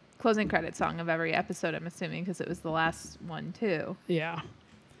Closing credit song of every episode, I'm assuming, because it was the last one too. yeah,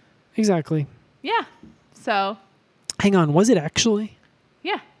 exactly. Yeah. So, Hang on, was it actually?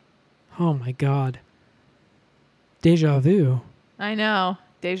 yeah, Oh my God. Deja vu. I know.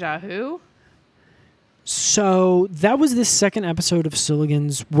 Deja vu. So that was the second episode of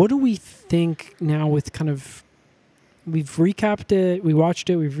Silligans. What do we think now with kind of, we've recapped it, we watched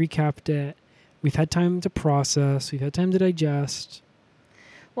it, we've recapped it, we've had time to process, we've had time to digest.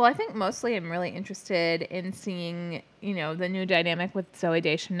 Well, I think mostly I'm really interested in seeing, you know, the new dynamic with Zoe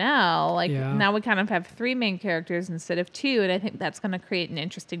Deschanel. Like Yeah. now we kind of have 3 main characters instead of 2, and I think that's going to create an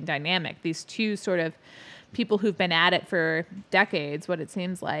interesting dynamic. These 2 sort of people who've been at it for decades, what it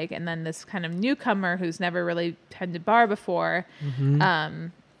seems like, and then this kind of newcomer who's never really tended bar before.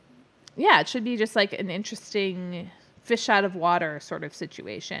 Yeah, it should be just like an interesting fish out of water sort of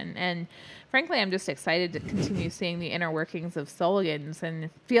situation. And frankly, I'm just excited to continue seeing the inner workings of Silligans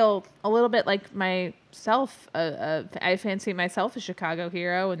and feel a little bit like myself. I fancy myself a Chicago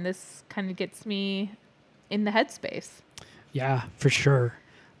hero, and this kind of gets me in the headspace. Yeah, for sure.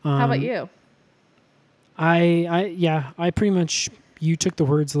 How about you? I pretty much, you took the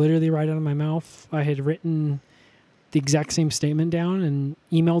words literally right out of my mouth. I had written the exact same statement down and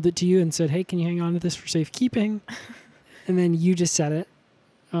emailed it to you and said, hey, can you hang on to this for safekeeping? And then you just said it.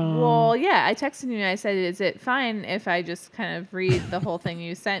 Well, yeah, I texted you and I said, is it fine if I just kind of read the whole thing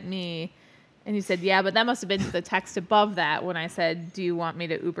you sent me? And you said, yeah, but that must have been the text above that when I said, do you want me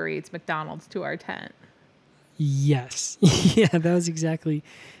to Uber Eats McDonald's to our tent? Yes. Yeah, that was exactly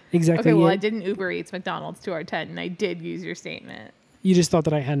Okay, well, it. I didn't Uber Eats McDonald's to our tent, and I did use your statement. You just thought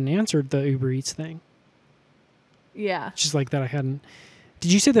that I hadn't answered the Uber Eats thing. Yeah. Just like that I hadn't.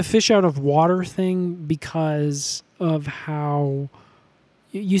 Did you say the fish out of water thing because of how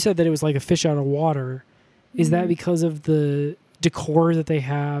you said that it was like a fish out of water? Is that because of the decor that they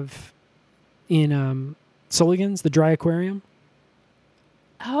have in Silligans, the dry aquarium?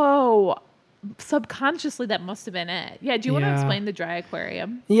 Oh, subconsciously that must have been it. Yeah, do you want to Yeah. explain the dry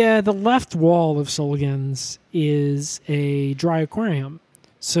aquarium? Yeah, the left wall of Silligans is a dry aquarium.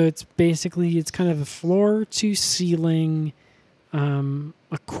 So it's kind of a floor to ceiling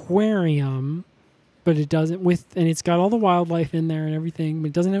aquarium, but it doesn't and it's got all the wildlife in there and everything, but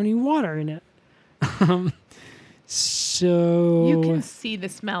it doesn't have any water in it. So You can see the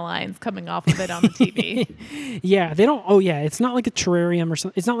smell lines coming off of it on the TV. yeah, they don't. Oh yeah, it's not like a terrarium or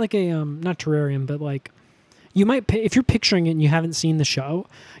something. It's not like a not terrarium, but like You might, if you're picturing it and you haven't seen the show,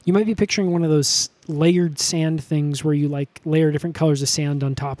 you might be picturing one of those layered sand things where you like layer different colors of sand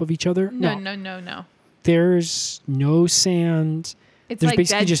on top of each other. No. There's no sand. It's There's like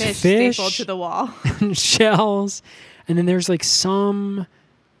basically dead just fish fish stapled to the wall. and shells. And then there's like some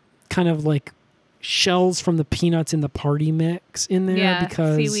kind of like shells from the peanuts in the party mix in there Yeah,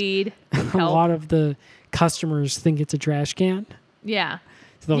 because seaweed. a lot of the customers think it's a trash can. Yeah.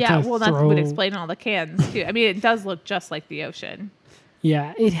 So they'll Yeah, kind of well, that throw- would explain all the cans, too. I mean, it does look just like the ocean.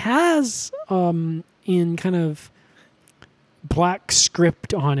 Yeah, it has in kind of black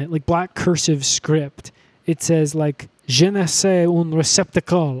script on it, like black cursive script. It says like "Je ne sais un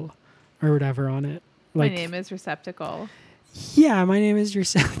receptacle" or whatever on it. Like, My name is Receptacle. yeah, my name is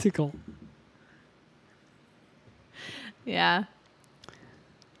Receptacle. Yeah.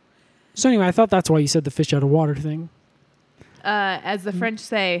 So anyway, I thought that's why you said the fish out of water thing. As the French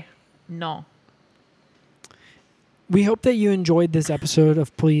say, non. We hope that you enjoyed this episode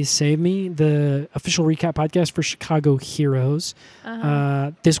of Please Save Me, the official recap podcast for Chicago Heroes.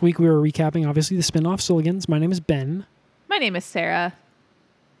 This week we were recapping, obviously, the spinoff. Silligans. My name is Ben. My name is Sarah.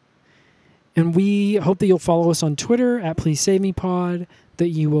 And we hope that you'll follow us on Twitter at Please Save Me Pod, that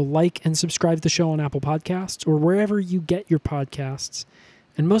you will like and subscribe to the show on Apple Podcasts or wherever you get your podcasts.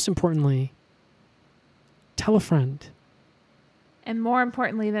 And most importantly, tell a friend. And more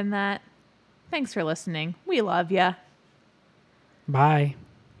importantly than that, thanks for listening. We love ya. Bye.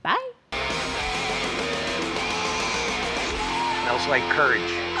 Bye. Smells like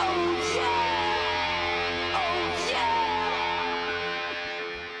courage.